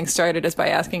get something started is by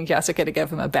asking Jessica to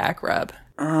give him a back rub.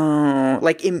 Oh,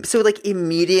 so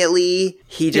immediately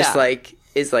he just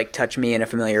is touch me in a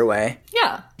familiar way.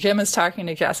 Yeah. Jim is talking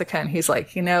to Jessica and he's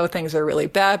like, you know, things are really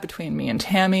bad between me and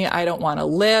Tammy. I don't want to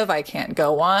live. I can't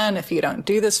go on. If you don't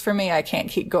do this for me, I can't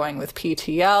keep going with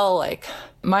PTL. Like,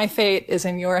 my fate is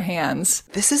in your hands.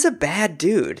 This is a bad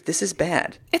dude. This is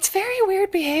bad. It's very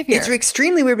weird behavior. It's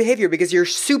extremely weird behavior because you're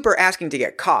super asking to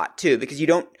get caught too, because you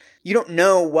don't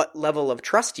know what level of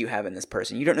trust you have in this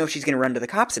person. You don't know if she's going to run to the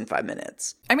cops in 5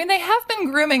 minutes. I mean, they have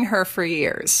been grooming her for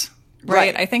years.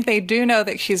 Right. I think they do know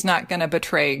that she's not going to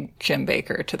betray Jim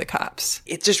Bakker to the cops.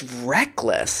 It's just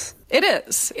reckless. It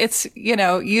is. It's, you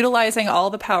know, utilizing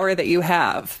all the power that you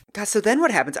have. God, so then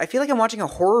what happens? I feel like I'm watching a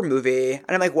horror movie and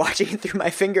I'm like watching it through my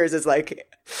fingers as like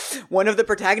one of the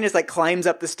protagonists like climbs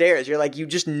up the stairs. You're like, you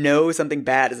just know something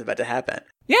bad is about to happen.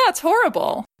 Yeah, it's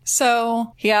horrible.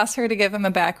 So he asks her to give him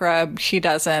a back rub. She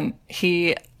doesn't.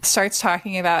 He starts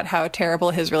talking about how terrible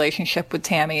his relationship with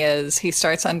Tammy is. He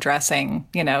starts undressing.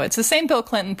 You know, it's the same Bill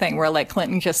Clinton thing where like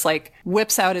Clinton just like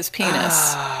whips out his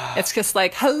penis. It's just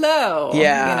like, hello.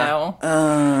 Yeah. You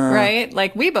know, right?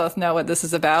 Like we both know what this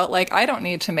is about. Like I don't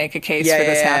need to make a case for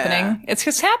this happening. It's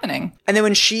just happening. And then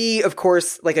when she, of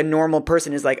course, like a normal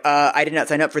person is like, I did not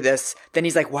sign up for this. Then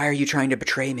he's like, why are you trying to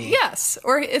betray me? Yes.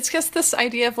 Or it's just this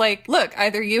idea of like, look,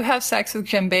 either you have sex with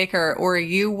Jim Bakker or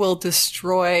you will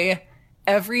destroy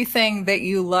everything that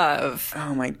you love.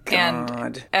 Oh my God.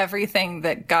 And everything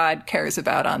that God cares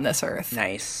about on this earth.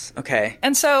 Nice. Okay.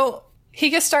 And so he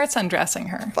just starts undressing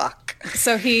her. Fuck.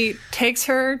 So he takes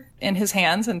her in his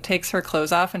hands and takes her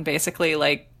clothes off and basically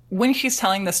like, when she's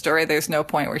telling the story, there's no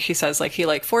point where she says like, he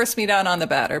like forced me down on the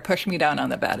bed or pushed me down on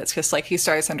the bed. It's just like he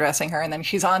starts undressing her and then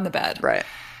she's on the bed. Right.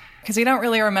 Because you don't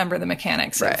really remember the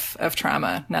mechanics of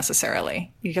trauma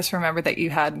necessarily. You just remember that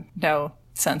you had no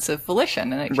sense of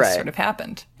volition and it just sort of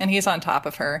happened. And he's on top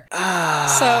of her.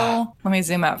 So let me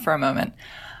zoom out for a moment.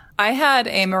 I had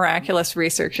a miraculous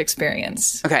research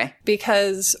experience. Okay.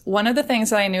 Because one of the things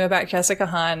that I knew about Jessica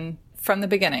Hahn from the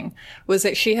beginning was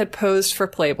that she had posed for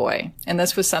Playboy. And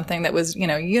this was something that was, you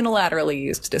know, unilaterally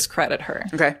used to discredit her.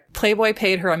 Okay. Playboy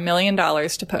paid her $1 million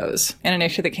to pose in an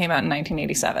issue that came out in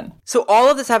 1987. So all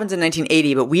of this happens in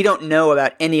 1980, but we don't know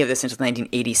about any of this until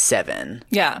 1987.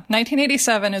 Yeah.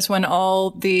 1987 is when all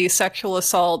the sexual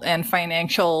assault and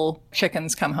financial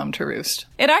chickens come home to roost.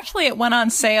 It went on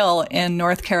sale in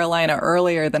North Carolina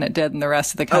earlier than it did in the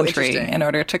rest of the country in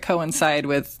order to coincide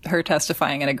with her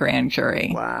testifying in a grand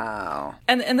jury. Wow.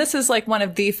 And this is like one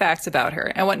of the facts about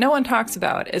her. And what no one talks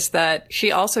about is that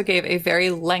she also gave a very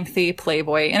lengthy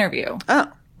Playboy interview. Oh.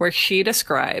 Where she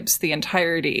describes the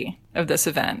entirety of this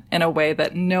event in a way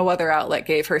that no other outlet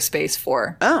gave her space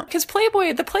for. Oh. Because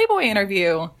the Playboy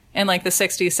interview in like the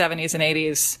 60s, 70s, and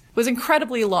 80s was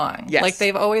incredibly long. Yes. Like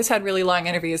they've always had really long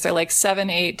interviews. They're like 7,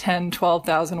 8, 10,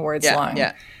 12,000 words long.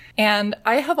 Yeah. And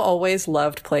I have always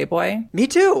loved Playboy. Me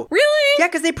too. Really? Yeah,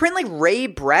 because they print like Ray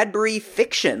Bradbury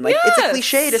fiction. Like it's a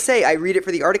cliche to say I read it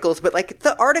for the articles, but like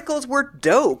the articles were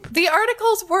dope. The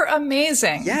articles were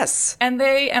amazing. Yes. And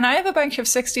I have a bunch of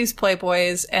 60s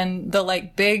Playboys and the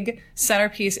like big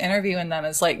centerpiece interview in them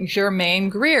is like Germaine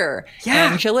Greer,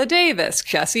 Angela Davis,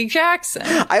 Jesse Jackson.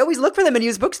 I always look for them in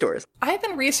used bookstores. I've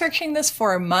been researching this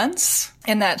for months.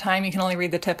 In that time, you can only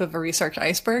read the tip of a research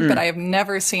iceberg, but I have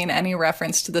never seen any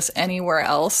reference to this anywhere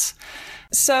else.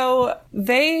 So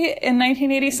they, in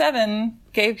 1987,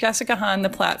 gave Jessica Hahn the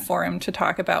platform to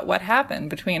talk about what happened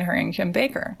between her and Jim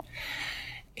Bakker.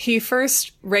 He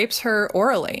first rapes her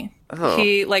orally. Oh.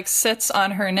 He like sits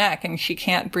on her neck and she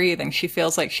can't breathe and she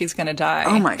feels like she's going to die.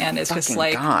 Oh my and it's just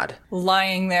like God.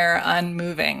 Lying there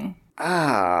unmoving.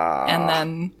 And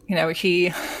then, you know,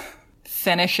 he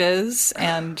finishes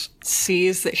and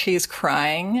sees that she's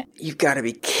crying. You've got to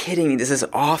be kidding me. This is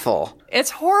awful. It's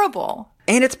horrible.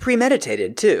 And it's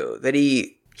premeditated, too, that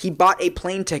he bought a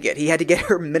plane ticket. He had to get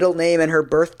her middle name and her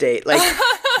birth date. Like,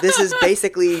 this is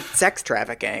basically sex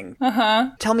trafficking.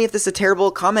 Tell me if this is a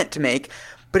terrible comment to make,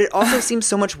 but it also seems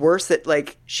so much worse that,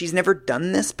 like, she's never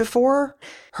done this before.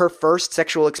 Her first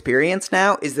sexual experience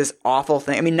now is this awful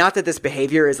thing. I mean, not that this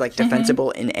behavior is, like,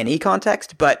 defensible in any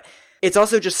context, but it's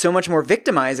also just so much more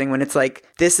victimizing when it's like,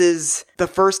 this is the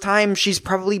first time she's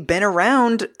probably been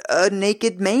around a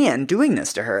naked man doing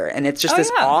this to her. And it's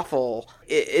just awful.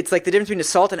 It's like the difference between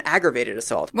assault and aggravated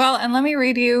assault. Well, and let me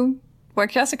read you what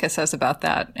Jessica says about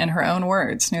that in her own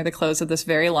words near the close of this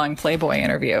very long Playboy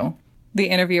interview. the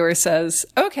interviewer says,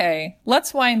 okay,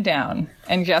 let's wind down.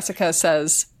 And Jessica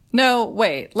says, no,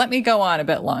 wait, let me go on a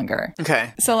bit longer.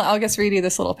 Okay. So I'll just read you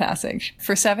this little passage.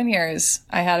 For 7 years,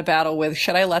 I had a battle with,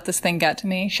 should I let this thing get to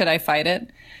me? Should I fight it?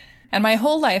 And my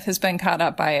whole life has been caught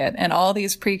up by it, and all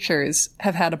these preachers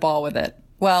have had a ball with it.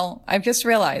 Well, I've just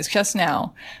realized just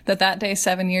now that that day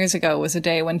 7 years ago was a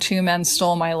day when 2 men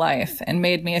stole my life and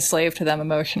made me a slave to them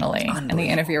emotionally. And the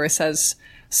interviewer says,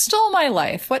 stole my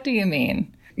life? What do you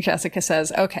mean? Jessica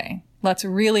says, okay, let's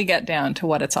really get down to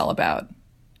what it's all about.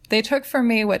 They took from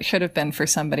me what should have been for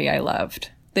somebody I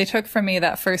loved. They took from me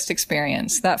that first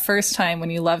experience, that first time when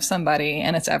you love somebody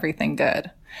and it's everything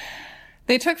good.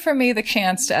 They took from me the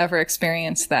chance to ever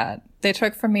experience that. They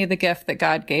took from me the gift that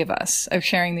God gave us of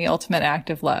sharing the ultimate act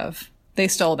of love. They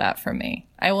stole that from me.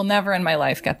 I will never in my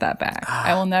life get that back.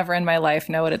 I will never in my life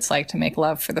know what it's like to make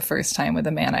love for the first time with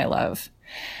a man I love.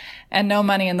 And no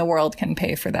money in the world can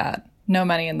pay for that. No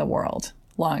money in the world.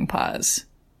 Long pause.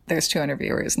 There's 2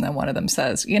 interviewers, and then one of them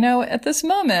says, you know, at this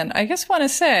moment, I just want to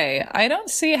say, I don't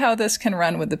see how this can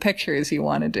run with the pictures you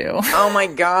want to do. Oh my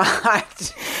God.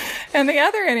 And the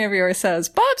other interviewer says,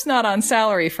 Bob's not on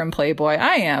salary from Playboy.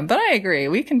 I am, but I agree.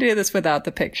 We can do this without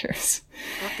the pictures.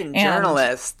 Fucking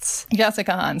journalists.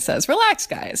 Jessica Hahn says, relax,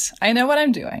 guys. I know what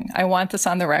I'm doing. I want this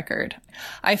on the record.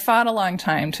 I fought a long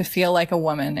time to feel like a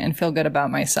woman and feel good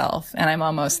about myself, and I'm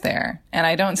almost there. And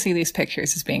I don't see these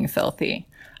pictures as being filthy.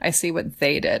 I see what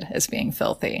they did as being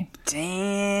filthy.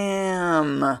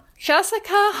 Damn. Jessica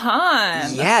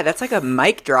Hahn. Yeah, that's like a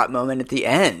mic drop moment at the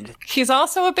end. She's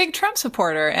also a big Trump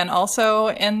supporter, and also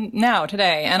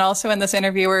today, and also in this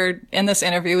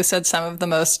interview said some of the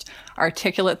most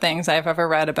articulate things I've ever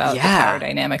read about the power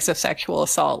dynamics of sexual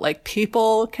assault. Like,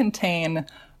 people contain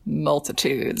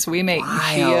multitudes. We make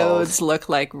geodes look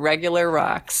like regular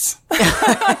rocks.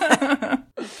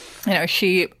 You know,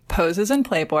 she poses in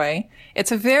Playboy.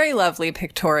 It's a very lovely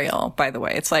pictorial, by the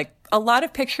way. It's like a lot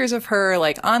of pictures of her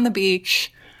like on the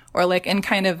beach or like in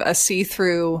kind of a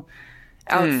see-through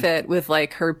outfit with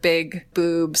like her big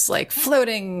boobs like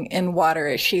floating in water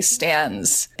as she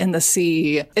stands in the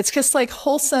sea. It's just like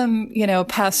wholesome, you know,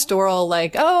 pastoral,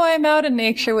 like, oh, I'm out in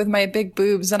nature with my big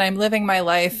boobs and I'm living my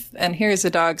life and here's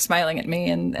a dog smiling at me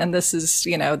and this is,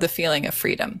 you know, the feeling of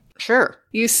freedom. Sure.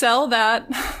 You sell that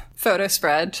photo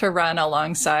spread to run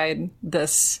alongside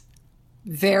this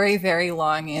very, very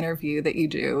long interview that you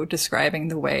do describing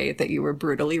the way that you were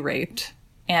brutally raped.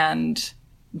 And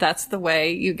that's the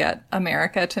way you get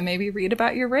America to maybe read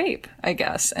about your rape, I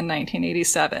guess, in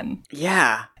 1987.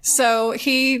 Yeah. So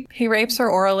he rapes her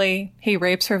orally, he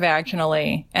rapes her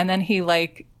vaginally, and then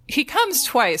he comes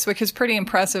twice, which is pretty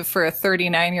impressive for a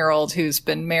 39-year-old who's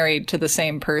been married to the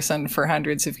same person for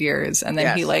hundreds of years. And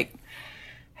then he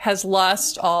has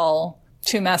lost all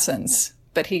tumescence,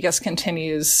 but he just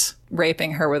continues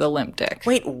raping her with a limp dick.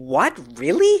 Wait, what?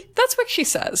 Really? That's what she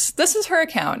says. This is her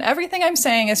account. Everything I'm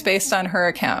saying is based on her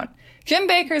account. Jim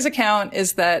Bakker's account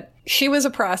is that she was a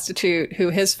prostitute who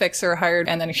his fixer hired,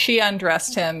 and then she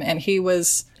undressed him, and he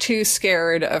was too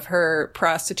scared of her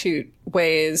prostitute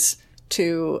ways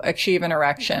to achieve an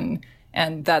erection.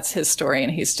 And that's his story,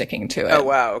 and he's sticking to it. Oh,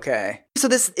 wow, okay. So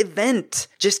this event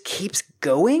just keeps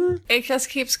going? It just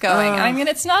keeps going. I mean,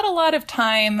 it's not a lot of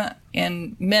time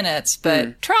in minutes,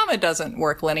 but trauma doesn't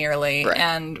work linearly. Right.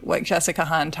 And what Jessica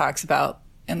Hahn talks about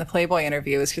in the Playboy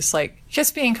interview is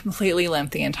just being completely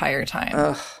limp the entire time.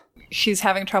 Ugh. She's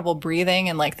having trouble breathing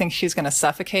and like thinks she's going to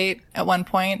suffocate at one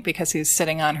point because he's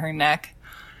sitting on her neck.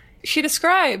 She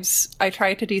describes, I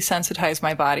tried to desensitize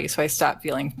my body so I stopped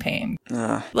feeling pain.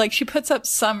 Like, she puts up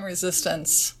some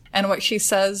resistance. And what she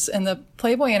says in the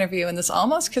Playboy interview, in this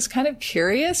almost just kind of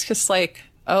curious, just like,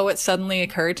 oh, it suddenly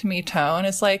occurred to me tone,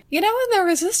 is like, you know, and the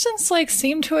resistance like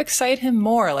seemed to excite him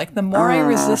more. Like, the more I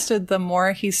resisted, the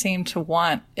more he seemed to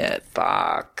want it.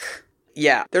 Fuck.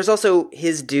 Yeah. There's also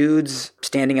his dudes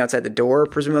standing outside the door,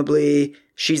 presumably.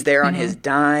 She's there on his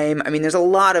dime. I mean, there's a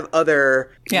lot of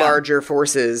other larger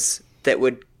forces that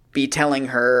would be telling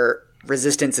her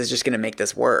resistance is just going to make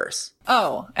this worse.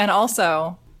 Oh, and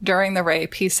also, during the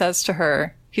rape, he says to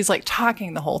her, he's like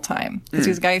talking the whole time, because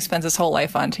he's a guy who spends his whole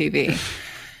life on TV.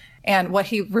 And what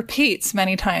he repeats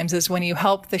many times is, when you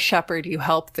help the shepherd, you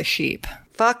help the sheep.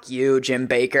 Fuck you, Jim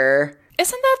Bakker.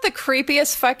 Isn't that the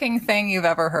creepiest fucking thing you've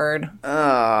ever heard?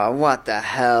 Oh, what the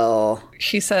hell?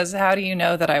 She says, how do you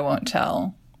know that I won't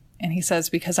tell? And he says,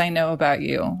 because I know about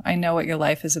you. I know what your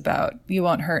life is about. You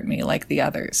won't hurt me like the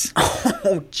others.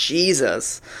 Oh,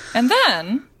 Jesus. And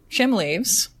then Jim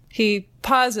leaves. he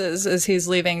pauses as he's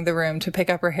leaving the room to pick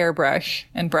up her hairbrush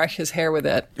and brush his hair with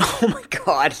it. Oh my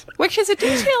God. Which is a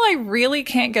detail I really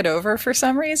can't get over for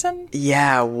some reason.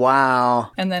 Yeah,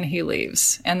 wow. And then he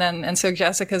leaves. And so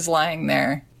Jessica's lying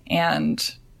there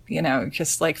and,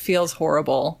 just like feels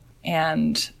horrible.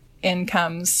 And in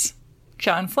comes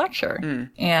John Fletcher.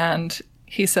 And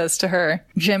he says to her,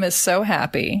 Jim is so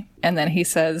happy. And then he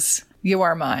says, you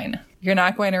are mine. You're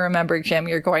not going to remember Jim.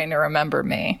 You're going to remember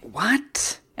me.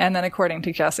 What? And then according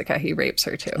to Jessica, he rapes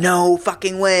her too. No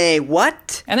fucking way.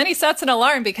 What? And then he sets an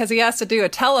alarm because he has to do a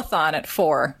telethon at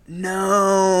 4.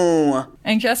 No.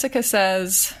 And Jessica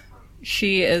says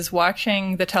she is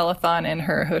watching the telethon in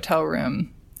her hotel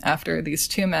room after these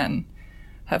two men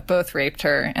have both raped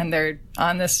her. And they're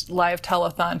on this live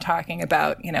telethon talking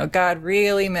about, God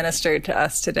really ministered to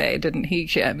us today, didn't he,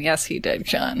 Jim? Yes, he did,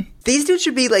 John. These dudes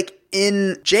should be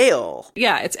in jail.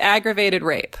 Yeah, it's aggravated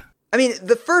rape. I mean,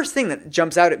 the first thing that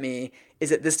jumps out at me is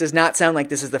that this does not sound like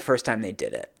this is the first time they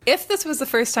did it. If this was the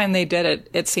first time they did it,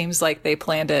 it seems like they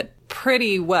planned it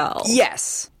pretty well.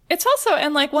 Yes. It's also,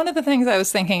 and one of the things I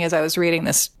was thinking as I was reading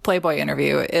this Playboy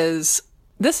interview is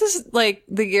this is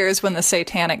the years when the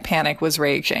satanic panic was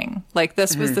raging.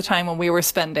 This was the time when we were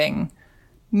spending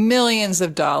millions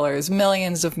of dollars,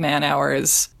 millions of man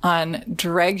hours on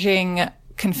dredging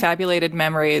confabulated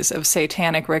memories of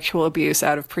satanic ritual abuse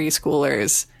out of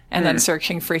preschoolers and then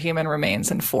searching for human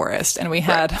remains in forest. And we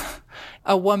had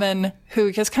a woman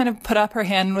who just kind of put up her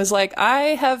hand and was like,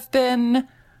 I have been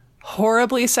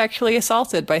horribly sexually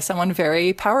assaulted by someone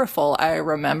very powerful. I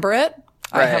remember it.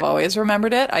 I have always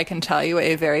remembered it. I can tell you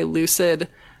a very lucid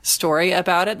story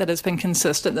about it that has been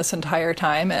consistent this entire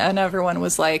time. And everyone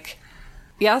was like,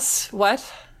 yes,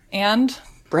 what? And...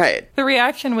 Right. The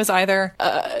reaction was either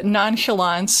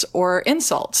nonchalance or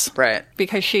insults. Right.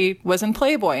 Because she was in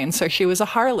Playboy, and so she was a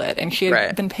harlot, and she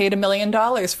had been paid $1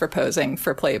 million for posing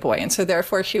for Playboy, and so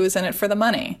therefore she was in it for the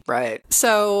money. Right.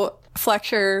 So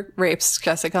Fletcher rapes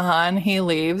Jessica Hahn. He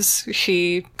leaves.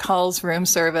 She calls room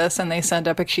service, and they send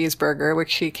up a cheeseburger,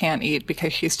 which she can't eat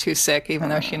because she's too sick, even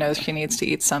though she knows she needs to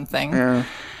eat something. Yeah.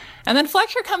 And then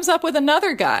Fletcher comes up with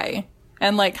another guy.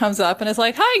 And comes up and is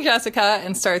like, hi, Jessica,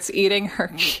 and starts eating her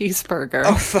cheeseburger.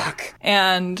 Oh, fuck.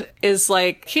 And is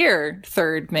like, here,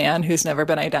 third man who's never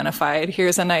been identified,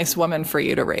 here's a nice woman for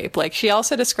you to rape. She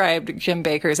also described Jim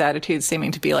Baker's attitude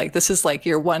seeming to be this is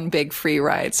your one big free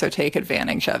ride, so take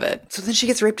advantage of it. So then she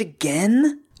gets raped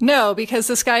again? No, because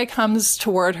this guy comes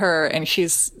toward her and she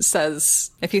says,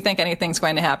 if you think anything's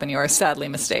going to happen, you are sadly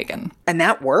mistaken. And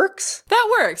that works?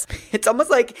 That works. It's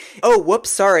almost like, oh, whoops,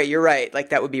 sorry, you're right.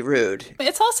 That would be rude.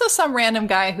 It's also some random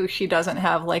guy who she doesn't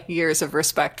have years of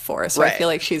respect for. So I feel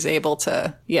like she's able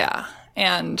to, yeah.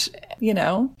 And,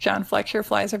 John Fletcher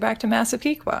flies her back to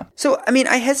Massapequa. So, I mean,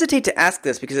 I hesitate to ask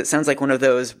this because it sounds like one of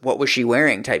those what was she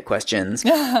wearing type questions.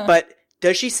 But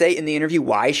does she say in the interview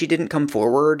why she didn't come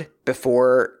forward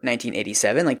before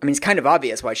 1987? It's kind of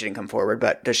obvious why she didn't come forward,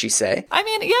 but does she say? I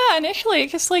mean, yeah, initially it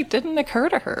just didn't occur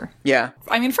to her. Yeah.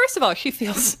 I mean, first of all, she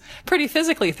feels pretty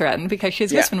physically threatened because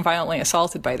she's just been violently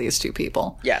assaulted by these two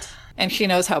people. Yes. And she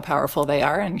knows how powerful they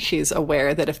are, and she's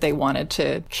aware that if they wanted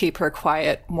to keep her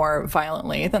quiet more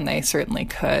violently, then they certainly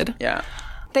could. Yeah.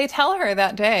 They tell her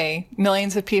that day,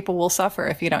 millions of people will suffer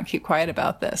if you don't keep quiet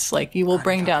about this. You will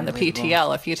bring down the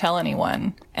PTL if you tell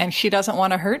anyone. And she doesn't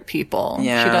want to hurt people.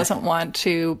 Yeah. She doesn't want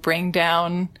to bring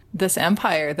down this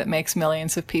empire that makes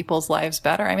millions of people's lives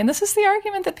better. I mean, this is the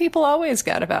argument that people always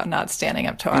get about not standing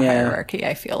up to a hierarchy,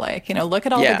 I feel like. Look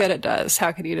at all the good it does.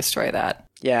 How could you destroy that?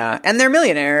 Yeah, and they're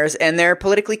millionaires, and they're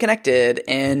politically connected,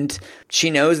 and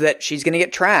she knows that she's going to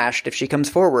get trashed if she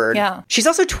comes forward. Yeah. She's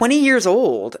also 20 years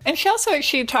old. And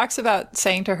she talks about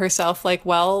saying to herself,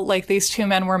 these two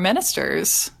men were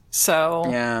ministers.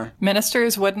 So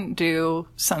ministers wouldn't do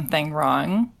something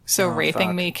wrong. So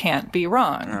raping me can't be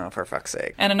wrong. Oh, for fuck's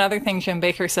sake. And another thing Jim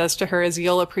Baker says to her is,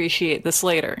 you'll appreciate this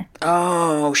later.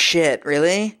 Oh, shit.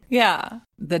 Really? Yeah.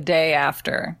 The day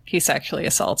after he sexually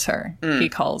assaults her, he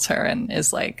calls her and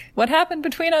is like, what happened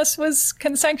between us was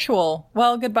consensual.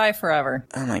 Well, goodbye forever.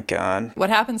 Oh, my God. What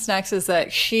happens next is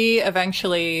that she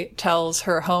eventually tells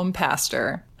her home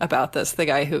pastor about this, the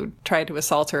guy who tried to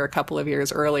assault her a couple of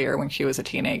years earlier when she was a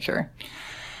teenager.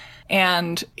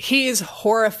 And he's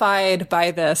horrified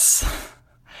by this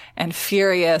and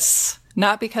furious,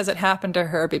 not because it happened to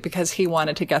her, but because he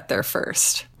wanted to get there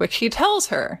first, which he tells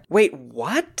her. Wait,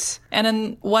 what? And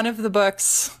in one of the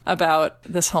books about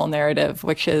this whole narrative,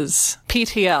 which is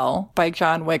PTL by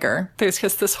John Wigger, there's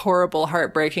just this horrible,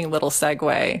 heartbreaking little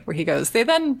segue where he goes, they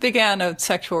then began a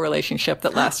sexual relationship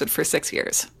that lasted for 6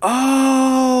 years.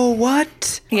 Oh,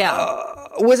 what? Yeah.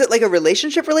 Was it like a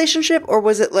relationship, or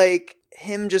was it like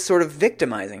him just sort of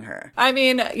victimizing her? I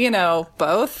mean,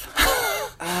 both.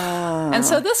 And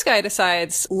so this guy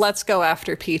decides, let's go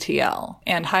after PTL,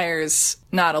 and hires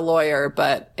not a lawyer,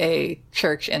 but a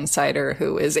church insider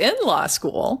who is in law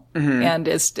school and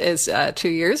is 2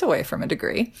 years away from a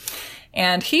degree.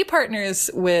 And he partners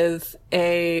with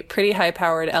a pretty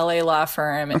high-powered LA law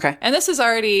firm. Okay. And this is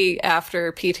already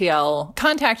after PTL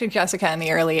contacted Jessica in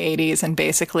the early 80s and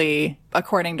basically,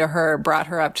 according to her, brought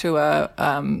her up to a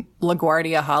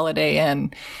LaGuardia Holiday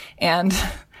Inn. And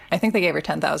I think they gave her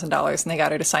 $10,000 and they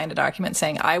got her to sign a document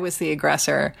saying, I was the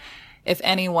aggressor. If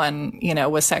anyone,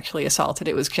 was sexually assaulted,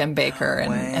 it was Jim Baker,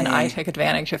 and I took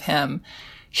advantage of him.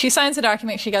 She signs the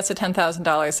document. She gets the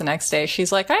 $10,000 the next day.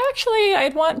 She's like,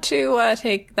 I'd want to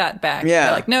take that back. Yeah.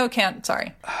 They're like, no, can't.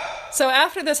 Sorry. So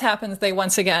after this happens, they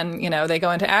once again, they go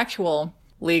into actual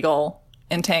legal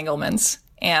entanglements.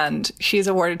 And she's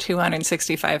awarded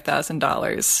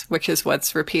 $265,000, which is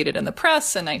what's repeated in the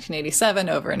press in 1987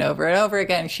 over and over and over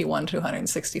again. She won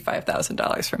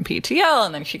 $265,000 from PTL,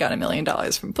 and then she got $1 million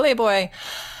from Playboy.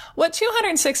 What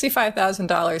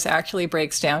 $265,000 actually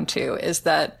breaks down to is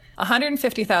that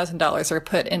 $150,000 are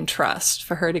put in trust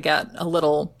for her to get a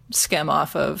little skim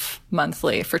off of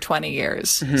monthly for 20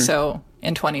 years. So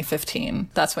in 2015,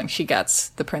 that's when she gets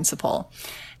the principal.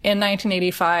 In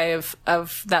 1985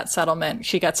 of that settlement,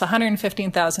 she gets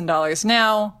 $115,000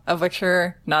 now, of which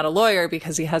her, not a lawyer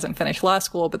because he hasn't finished law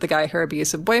school, but the guy her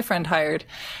abusive boyfriend hired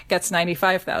gets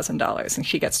 $95,000 and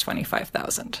she gets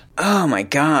 $25,000. Oh my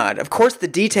God. Of course the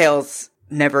details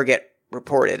never get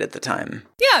reported at the time.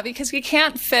 Yeah, because you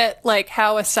can't fit like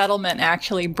how a settlement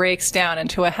actually breaks down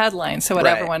into a headline. So what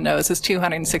everyone knows is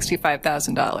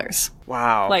 $265,000.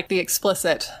 Wow. Like the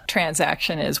explicit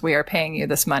transaction is, we are paying you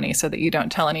this money so that you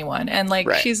don't tell anyone. And like,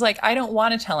 she's like, I don't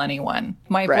want to tell anyone.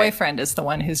 My boyfriend is the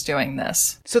one who's doing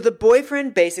this. So the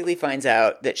boyfriend basically finds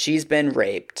out that she's been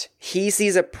raped. He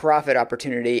sees a profit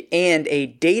opportunity and a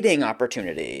dating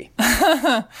opportunity.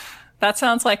 That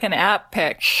sounds like an app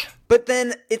pitch. But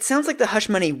then it sounds like the hush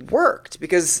money worked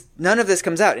because none of this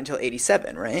comes out until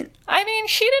 87, right? I mean,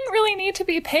 she didn't really need to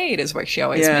be paid is what she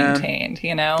always maintained,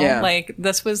 Yeah. Like,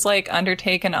 this was, like,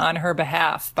 undertaken on her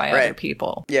behalf by other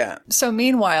people. Yeah. So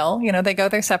meanwhile, they go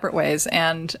their separate ways.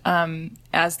 And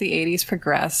as the 80s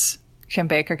progress, Jim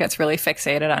Baker gets really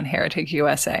fixated on Heritage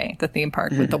USA, the theme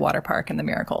park with the water park and the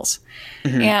miracles.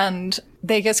 And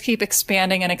they just keep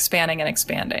expanding and expanding and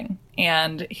expanding.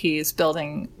 And he's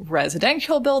building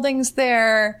residential buildings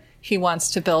there. He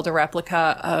wants to build a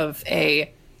replica of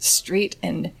a street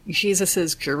in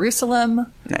Jesus's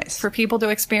Jerusalem for people to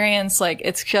experience. Like,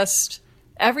 it's just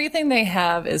everything they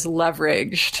have is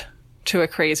leveraged to a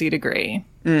crazy degree.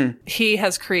 He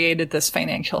has created this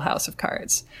financial house of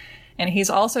cards. And he's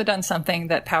also done something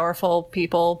that powerful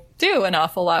people do an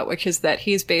awful lot, which is that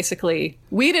he's basically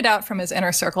weeded out from his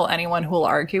inner circle anyone who will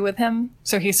argue with him.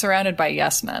 So he's surrounded by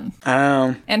yes men.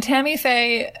 Oh. And Tammy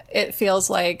Faye, it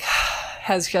feels like,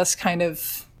 has just kind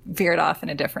of veered off in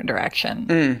a different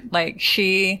direction. Like,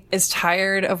 she is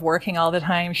tired of working all the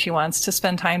time. She wants to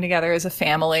spend time together as a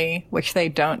family, which they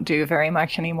don't do very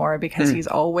much anymore because he's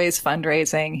always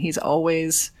fundraising. He's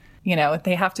always...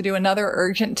 they have to do another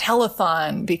urgent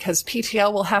telethon because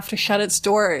PTL will have to shut its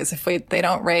doors if they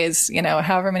don't raise,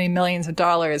 however many millions of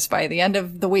dollars by the end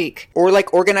of the week. Or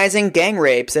like organizing gang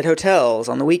rapes at hotels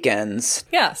on the weekends.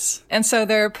 Yes. And so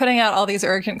they're putting out all these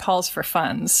urgent calls for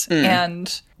funds.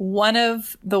 And one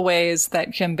of the ways that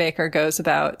Jim Baker goes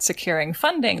about securing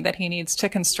funding that he needs to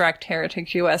construct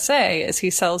Heritage USA is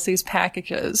he sells these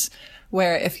packages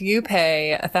where if you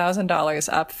pay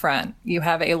 $1,000 up front, you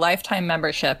have a lifetime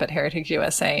membership at Heritage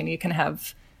USA, and you can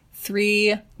have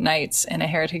 3 nights in a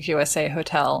Heritage USA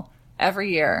hotel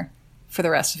every year for the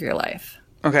rest of your life.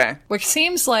 Okay. Which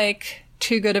seems like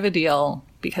too good of a deal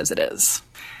because it is.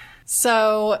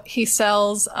 So he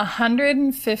sells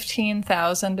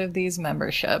 115,000 of these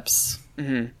memberships.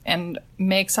 And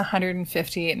makes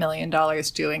 $158 million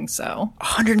doing so.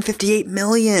 $158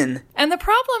 million. And the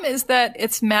problem is that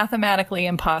it's mathematically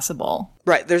impossible.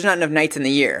 Right. There's not enough nights in the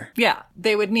year. Yeah.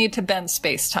 They would need to bend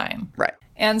space-time. Right.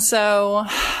 And so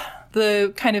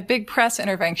the kind of big press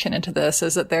intervention into this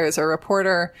is that there's a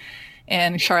reporter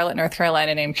in Charlotte, North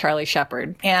Carolina named Charlie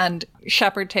Shepard. And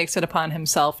Shepard takes it upon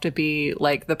himself to be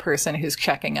like the person who's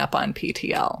checking up on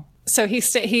PTL. So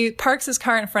he parks his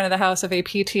car in front of the house of a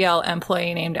PTL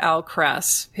employee named Al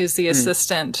Kress, who's the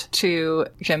assistant to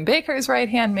Jim Baker's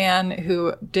right-hand man,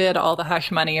 who did all the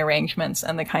hush money arrangements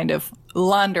and the kind of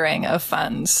laundering of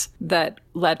funds that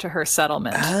led to her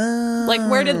settlement. Like,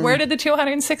 where did the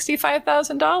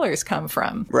 $265,000 come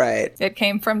from? Right. It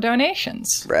came from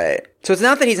donations. Right. So it's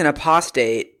not that he's an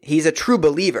apostate. He's a true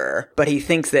believer, but he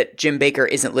thinks that Jim Bakker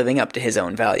isn't living up to his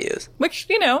own values. Which,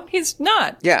 he's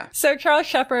not. Yeah. So Charles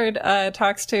Shepard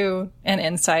talks to an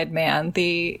inside man.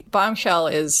 The bombshell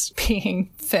is being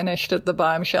finished at the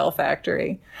bombshell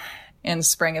factory in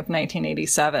spring of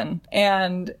 1987.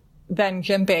 And then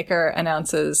Jim Bakker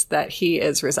announces that he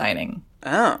is resigning.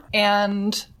 Oh.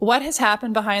 And what has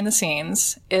happened behind the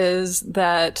scenes is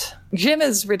that Jim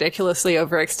is ridiculously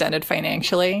overextended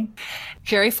financially.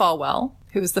 Jerry Falwell,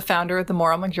 who's the founder of the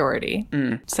Moral Majority,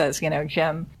 says,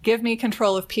 Jim, give me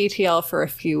control of PTL for a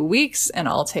few weeks and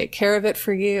I'll take care of it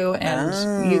for you.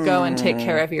 And you go and take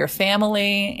care of your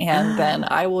family and then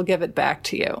I will give it back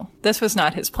to you. This was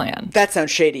not his plan. That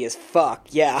sounds shady as fuck.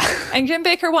 Yeah. And Jim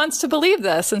Bakker wants to believe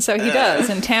this, and so he does.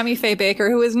 And Tammy Faye Bakker,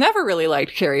 who has never really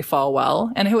liked Jerry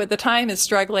Falwell and who at the time is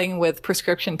struggling with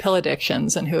prescription pill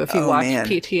addictions, and who, if you watch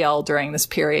PTL during this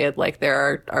period, like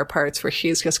there are parts where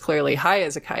she's just clearly high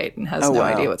as a kite and has no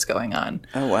idea what's going on.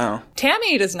 Oh, wow.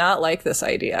 Tammy does not like this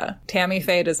idea. Tammy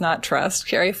Faye does not trust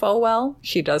Jerry Falwell.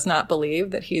 She does not believe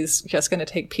that he's just going to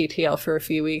take PTL for a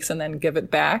few weeks and then give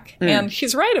it back. And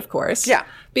she's right, of course. Yeah.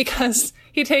 Because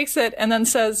he takes it and then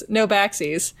says, no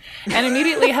backsies, and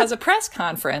immediately has a press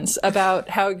conference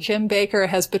about how Jim Bakker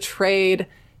has betrayed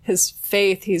his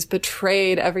faith. He's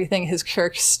betrayed everything his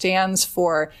church stands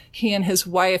for. He and his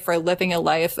wife are living a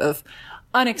life of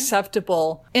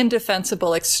unacceptable,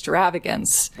 indefensible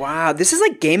extravagance. Wow, this is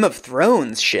like Game of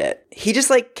Thrones shit. He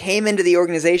just came into the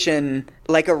organization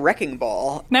like a wrecking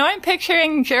ball. Now I'm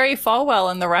picturing Jerry Falwell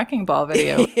in the Wrecking Ball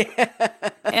video.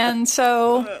 And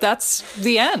so that's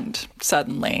the end,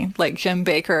 suddenly. Like, Jim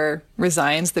Bakker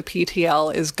resigns, the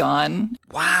PTL is gone.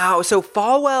 Wow, so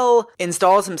Falwell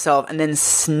installs himself and then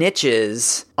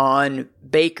snitches on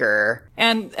Bakker.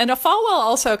 And a Falwell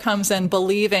also comes in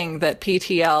believing that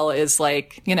PTL is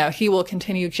he will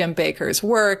continue Jim Bakker's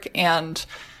work, and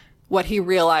what he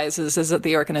realizes is that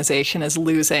the organization is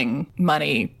losing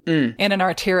money in an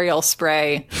arterial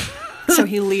spray. So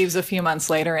he leaves a few months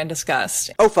later in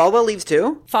disgust. Oh, Falwell leaves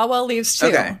too? Falwell leaves too.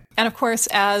 Okay. And of course,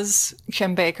 as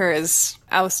Jim Bakker is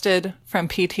ousted from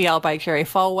PTL by Jerry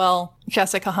Falwell,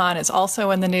 Jessica Hahn is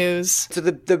also in the news. So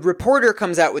the reporter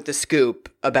comes out with the scoop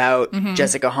about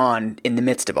Jessica Hahn in the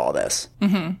midst of all this.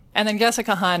 Mm-hmm. And then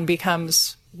Jessica Hahn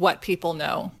becomes what people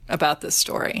know about this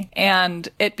story. And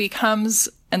it becomes,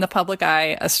 in the public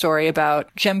eye, a story about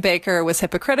Jim Bakker was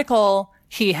hypocritical.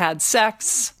 He had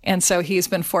sex, and so he's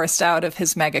been forced out of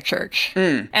his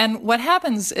megachurch. And what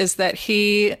happens is that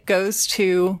he goes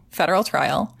to federal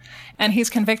trial, and he's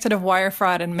convicted of wire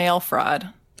fraud and mail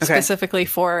fraud, specifically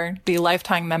for the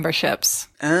lifetime memberships.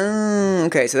 Oh,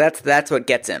 okay. So that's what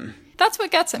gets him. That's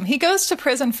what gets him. He goes to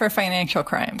prison for financial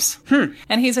crimes.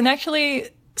 And he's initially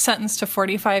sentenced to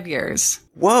 45 years.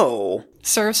 Whoa.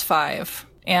 Serves 5.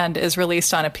 And is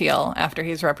released on appeal after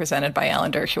he's represented by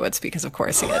Alan Dershowitz, because of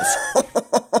course he is.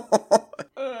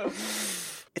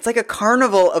 It's like a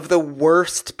carnival of the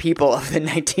worst people of the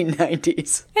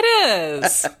 1990s. It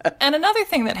is. And another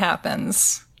thing that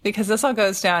happens, because this all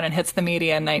goes down and hits the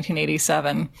media in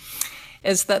 1987,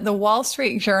 is that the Wall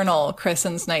Street Journal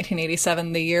christens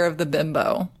 1987 the year of the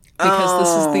bimbo. Because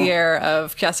this is the year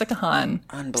of Jessica Hahn.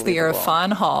 It's the year of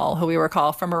Fawn Hall, who we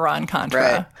recall from Iran-Contra.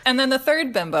 Right. And then the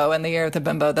third bimbo in the year of the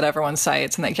bimbo that everyone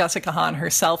cites and that Jessica Hahn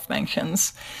herself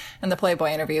mentions in the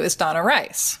Playboy interview is Donna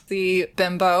Rice, the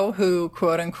bimbo who,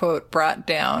 quote-unquote, brought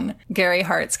down Gary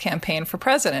Hart's campaign for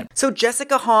president. So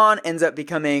Jessica Hahn ends up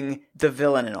becoming the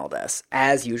villain in all this,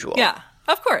 as usual. Yeah,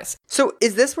 of course. So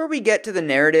is this where we get to the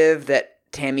narrative that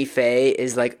Tammy Faye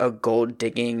is like a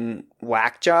gold-digging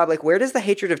whack job? Like, where does the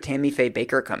hatred of Tammy Faye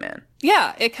Bakker come in?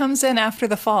 Yeah, it comes in after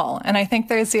the fall. And I think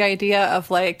there's the idea of,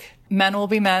 men will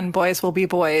be men, boys will be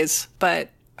boys, but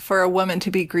for a woman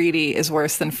to be greedy is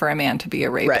worse than for a man to be a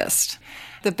rapist.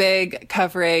 Right. The big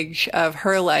coverage of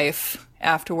her life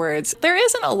afterwards, there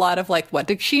isn't a lot of what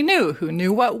did she know? Who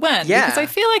knew what when? Yeah. Because I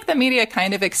feel like the media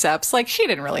kind of accepts, she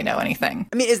didn't really know anything.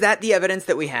 I mean, is that the evidence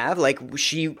that we have?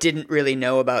 She didn't really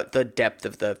know about the depth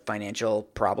of the financial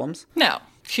problems? No,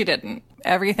 she didn't.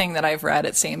 Everything that I've read,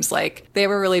 it seems like they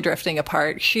were really drifting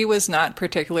apart. She was not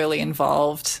particularly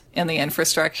involved in the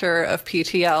infrastructure of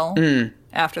PTL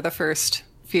after the first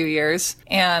few years,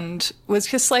 and was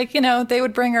just they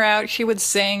would bring her out, she would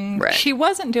sing. Right. She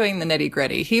wasn't doing the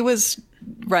nitty-gritty. He was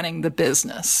running the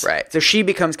business. Right. So she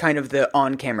becomes kind of the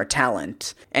on-camera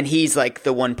talent, and he's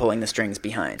the one pulling the strings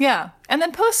behind. Yeah. And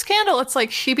then post-scandal, it's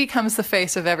she becomes the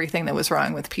face of everything that was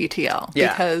wrong with PTL.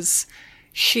 Yeah. Because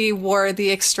she wore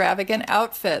the extravagant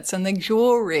outfits and the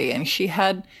jewelry, and she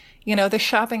had, you know, the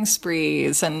shopping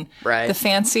sprees and the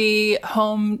fancy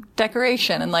home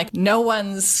decoration. And like, no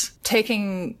one's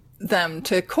taking them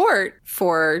to court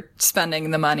for spending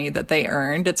the money that they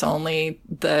earned. It's only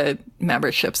the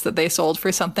memberships that they sold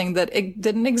for something that it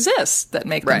didn't exist that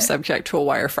make them subject to a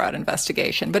wire fraud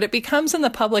investigation. But it becomes in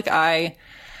the public eye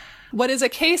what is a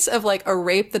case of like a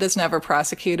rape that is never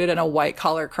prosecuted and a white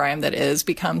collar crime that is,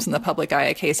 becomes in the public eye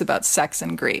a case about sex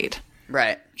and greed.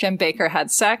 Right. Jim Bakker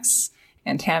had sex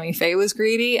and Tammy Faye was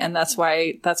greedy, and that's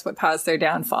what caused their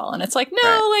downfall. And it's like,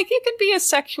 no, like, you can be as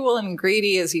sexual and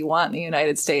greedy as you want in the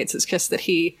United States. It's just that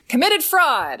he committed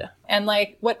fraud. And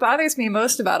like, what bothers me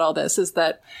most about all this is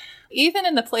that even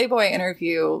in the Playboy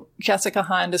interview, Jessica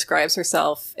Hahn describes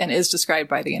herself and is described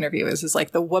by the interviewers as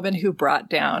like the woman who brought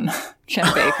down Jim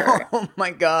Bakker. Oh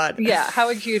my God. Yeah. How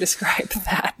would you describe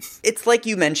that? It's like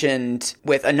you mentioned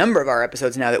with a number of our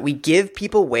episodes now that we give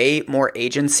people way more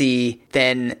agency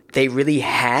than they really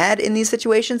had in these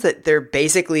situations, that they're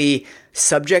basically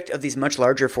subject of these much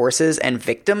larger forces and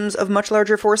victims of much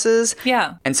larger forces.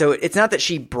 Yeah. And so it's not that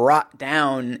she brought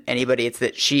down anybody, it's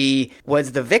that she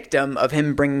was the victim of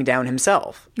him bringing down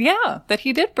himself. Yeah, that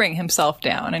he did bring himself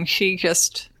down. And she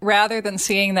just, rather than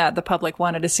seeing that, the public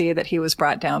wanted to see that he was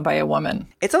brought down by a woman.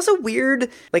 It's also weird,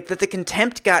 like, that the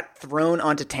contempt got thrown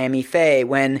onto Tammy Faye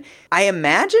when I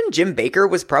imagine Jim Bakker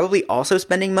was probably also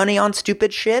spending money on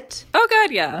stupid shit. Oh,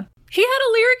 God, yeah. He had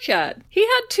a Learjet. He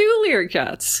had 2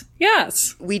 Learjets.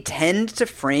 Yes. We tend to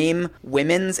frame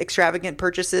women's extravagant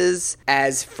purchases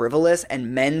as frivolous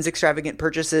and men's extravagant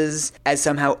purchases as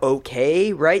somehow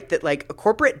okay, right? That, like, a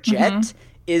corporate jet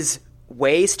is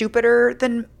way stupider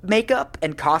than makeup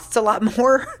and costs a lot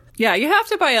more. Yeah, you have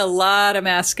to buy a lot of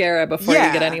mascara before you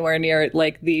get anywhere near,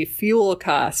 like, the fuel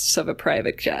costs of a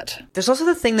private jet. There's also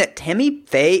the thing that Tammy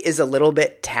Faye is a little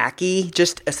bit tacky,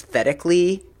 just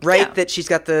aesthetically, right? Yeah. That she's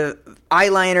got the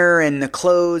eyeliner and the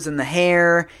clothes and the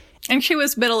hair. And she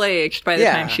was middle-aged by the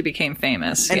time she became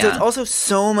famous. And so it's also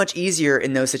so much easier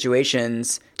in those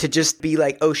situations to just be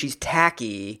like, oh, she's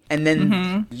tacky, and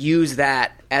then use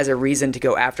that as a reason to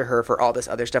go after her for all this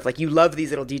other stuff. Like, you love these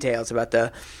little details about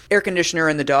the air conditioner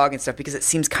and the dog and stuff because it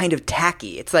seems kind of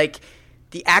tacky. It's like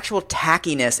the actual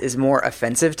tackiness is more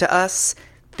offensive to us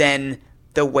than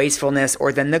the wastefulness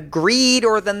or than the greed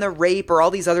or than the rape or all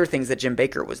these other things that Jim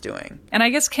Bakker was doing. And I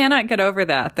just cannot get over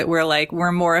that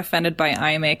we're more offended by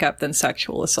eye makeup than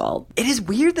sexual assault. It is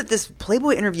weird that this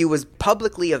Playboy interview was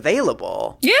publicly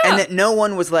available. Yeah. And that no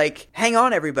one was like, hang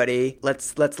on, everybody,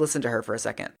 let's listen to her for a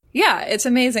second. Yeah, it's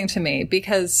amazing to me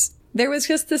because there was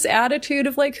just this attitude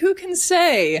of like, who can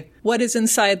say what is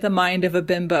inside the mind of a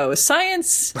bimbo?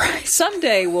 Science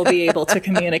someday will be able to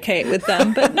communicate with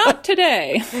them, but not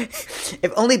today.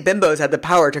 If only bimbos had the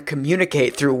power to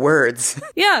communicate through words.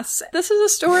 Yes, this is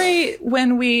a story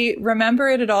when we remember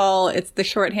it at all. It's the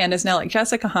shorthand is now like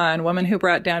Jessica Hahn, woman who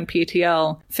brought down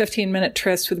PTL, 15-minute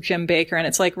tryst with Jim Bakker. And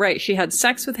it's like, right, she had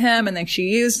sex with him and then she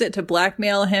used it to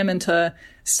blackmail him into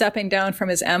stepping down from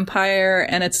his empire.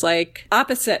 And it's like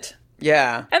opposite.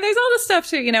 Yeah. And there's all this stuff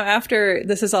too, you know, after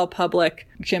this is all public,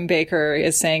 Jim Bakker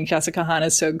is saying Jessica Hahn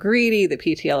is so greedy. The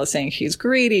PTL is saying she's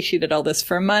greedy. She did all this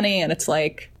for money. And it's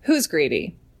like, who's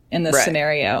greedy in this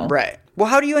scenario? Right. Well,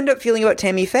 how do you end up feeling about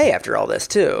Tammy Faye after all this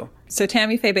too? So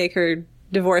Tammy Faye Bakker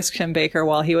divorced Jim Bakker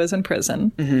while he was in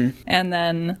prison and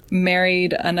then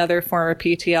married another former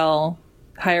PTL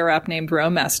higher up named Ro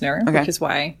Messner, which is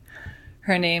why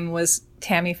her name was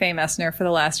Tammy Faye Messner for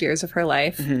the last years of her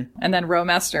life. And then Ro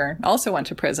Messner also went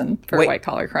to prison for white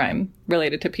collar crime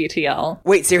related to PTL.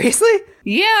 Wait, seriously?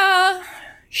 Yeah.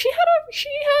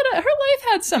 Her life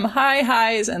had some high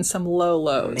highs and some low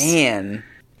lows. Man.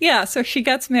 Yeah, so she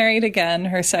gets married again.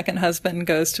 Her second husband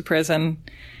goes to prison.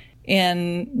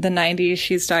 In the 90s,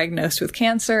 she's diagnosed with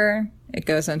cancer. It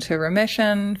goes into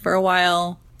remission for a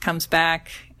while, comes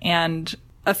back, and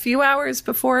a few hours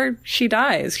before she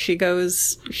dies, she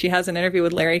has an interview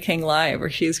with Larry King Live where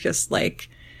she's just like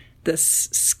this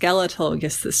skeletal,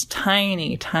 just this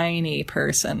tiny, tiny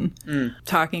person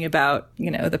talking about,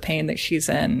 you know, the pain that she's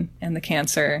in and the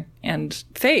cancer and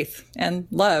faith and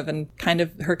love and kind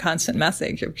of her constant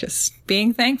message of just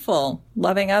being thankful,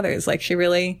 loving others. Like she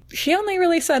only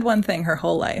really said one thing her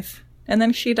whole life. And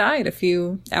then she died a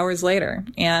few hours later.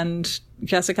 And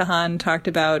Jessica Hahn talked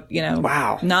about, you know,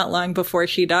 not long before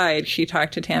she died, she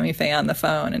talked to Tammy Faye on the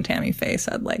phone, and Tammy Faye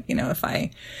said, like, you know, if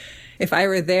I if I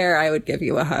were there, I would give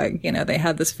you a hug. You know, they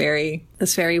had this very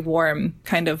warm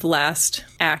kind of last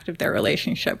act of their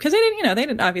relationship. Because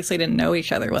they obviously didn't know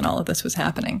each other when all of this was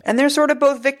happening. And they're sort of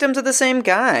both victims of the same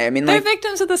guy. I mean, they're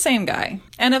victims of the same guy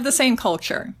and of the same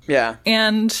culture. Yeah.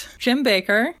 And Jim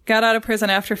Bakker got out of prison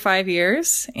after 5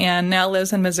 years and now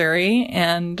lives in Missouri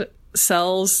and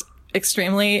sells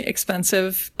extremely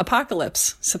expensive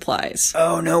apocalypse supplies.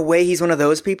 Oh, no way. He's one of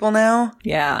those people now?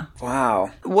 Yeah.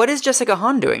 Wow. What is Jessica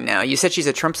Hahn doing now? You said she's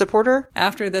a Trump supporter?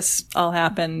 After this all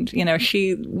happened,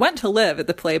 she went to live at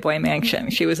the Playboy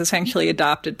Mansion. She was essentially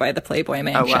adopted by the Playboy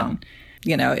Mansion.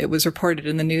 Oh, wow. It was reported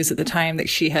in the news at the time that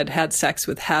she had had sex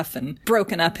with Hef and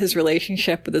broken up his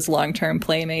relationship with his long-term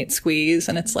playmate Squeeze.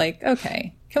 And it's like,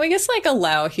 okay, can we just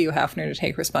allow Hugh Hefner to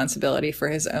take responsibility for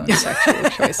his own sexual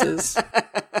choices?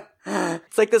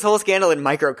 It's like this whole scandal in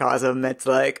microcosm. It's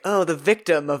like, oh, the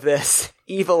victim of this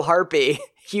evil harpy,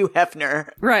 Hugh Hefner.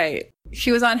 Right.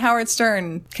 She was on Howard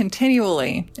Stern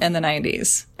continually in the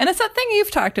 90s. And it's that thing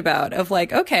you've talked about of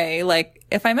okay,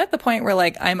 if I'm at the point where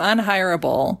I'm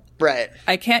unhireable, right,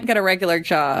 I can't get a regular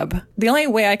job, the only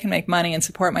way I can make money and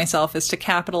support myself is to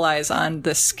capitalize on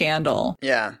this scandal.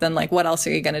 Yeah. Then what else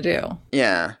are you going to do?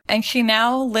 Yeah. And she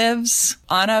now lives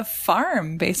on a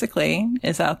farm, basically,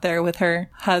 is out there with her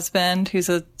husband, who's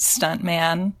a stunt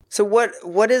man. So what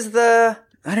is I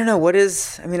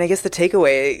guess the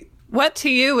takeaway. What to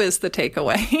you is the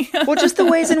takeaway? Well, just the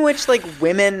ways in which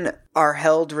women are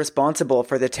held responsible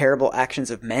for the terrible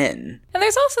actions of men. And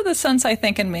there's also the sense, I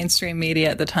think, in mainstream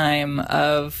media at the time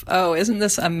of, oh, isn't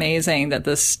this amazing that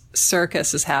this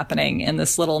circus is happening in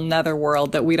this little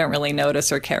netherworld that we don't really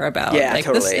notice or care about? Yeah,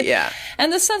 totally, yeah.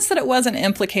 And the sense that it wasn't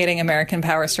implicating American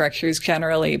power structures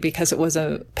generally because it was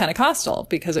a Pentecostal,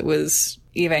 because it was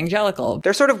evangelical.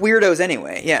 They're sort of weirdos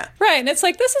anyway, yeah. Right, and it's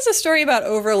this is a story about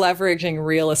over-leveraging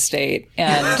real estate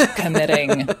and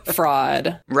committing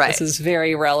fraud. Right. This is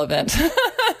very relevant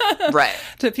right,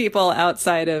 to people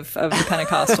outside of the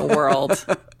Pentecostal world.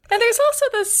 And there's also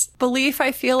this belief,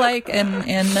 I feel in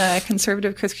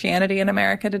conservative Christianity in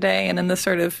America today and in the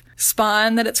sort of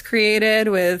spawn that it's created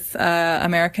with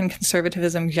American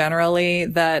conservatism generally,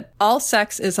 that all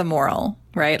sex is immoral,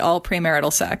 right? All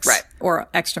premarital sex. Right. Or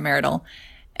extramarital.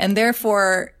 And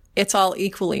therefore, it's all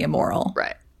equally immoral.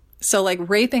 Right. So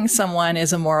raping someone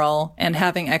is immoral and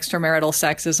having extramarital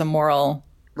sex is immoral.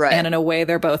 Right. And in a way,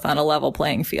 they're both on a level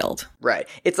playing field. Right.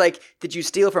 It's did you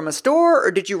steal from a store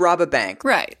or did you rob a bank?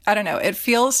 Right. I don't know. It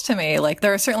feels to me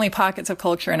there are certainly pockets of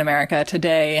culture in America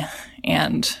today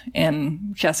and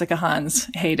in Jessica Hahn's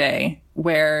heyday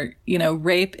where,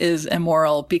 rape is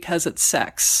immoral because it's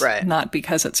sex, right, not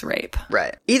because it's rape.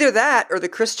 Right. Either that or the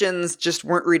Christians just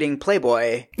weren't reading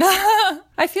Playboy.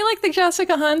 I feel the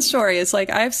Jessica Hahn story is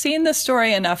I've seen this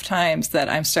story enough times that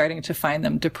I'm starting to find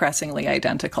them depressingly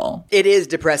identical. It is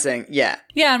depressing, yeah.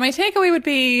 Yeah, and my takeaway would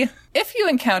be, if you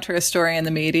encounter a story in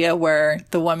the media where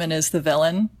the woman is the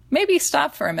villain, maybe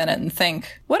stop for a minute and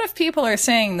think, what if people are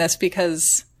saying this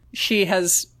because she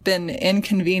has been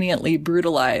inconveniently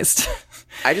brutalized?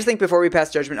 I just think before we pass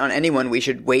judgment on anyone, we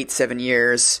should wait 7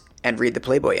 years and read the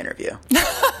Playboy interview.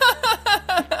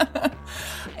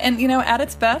 And, at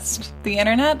its best, the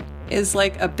internet is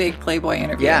a big Playboy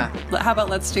interview. Yeah. How about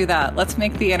let's do that? Let's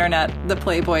make the internet the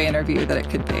Playboy interview that it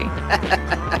could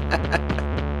be.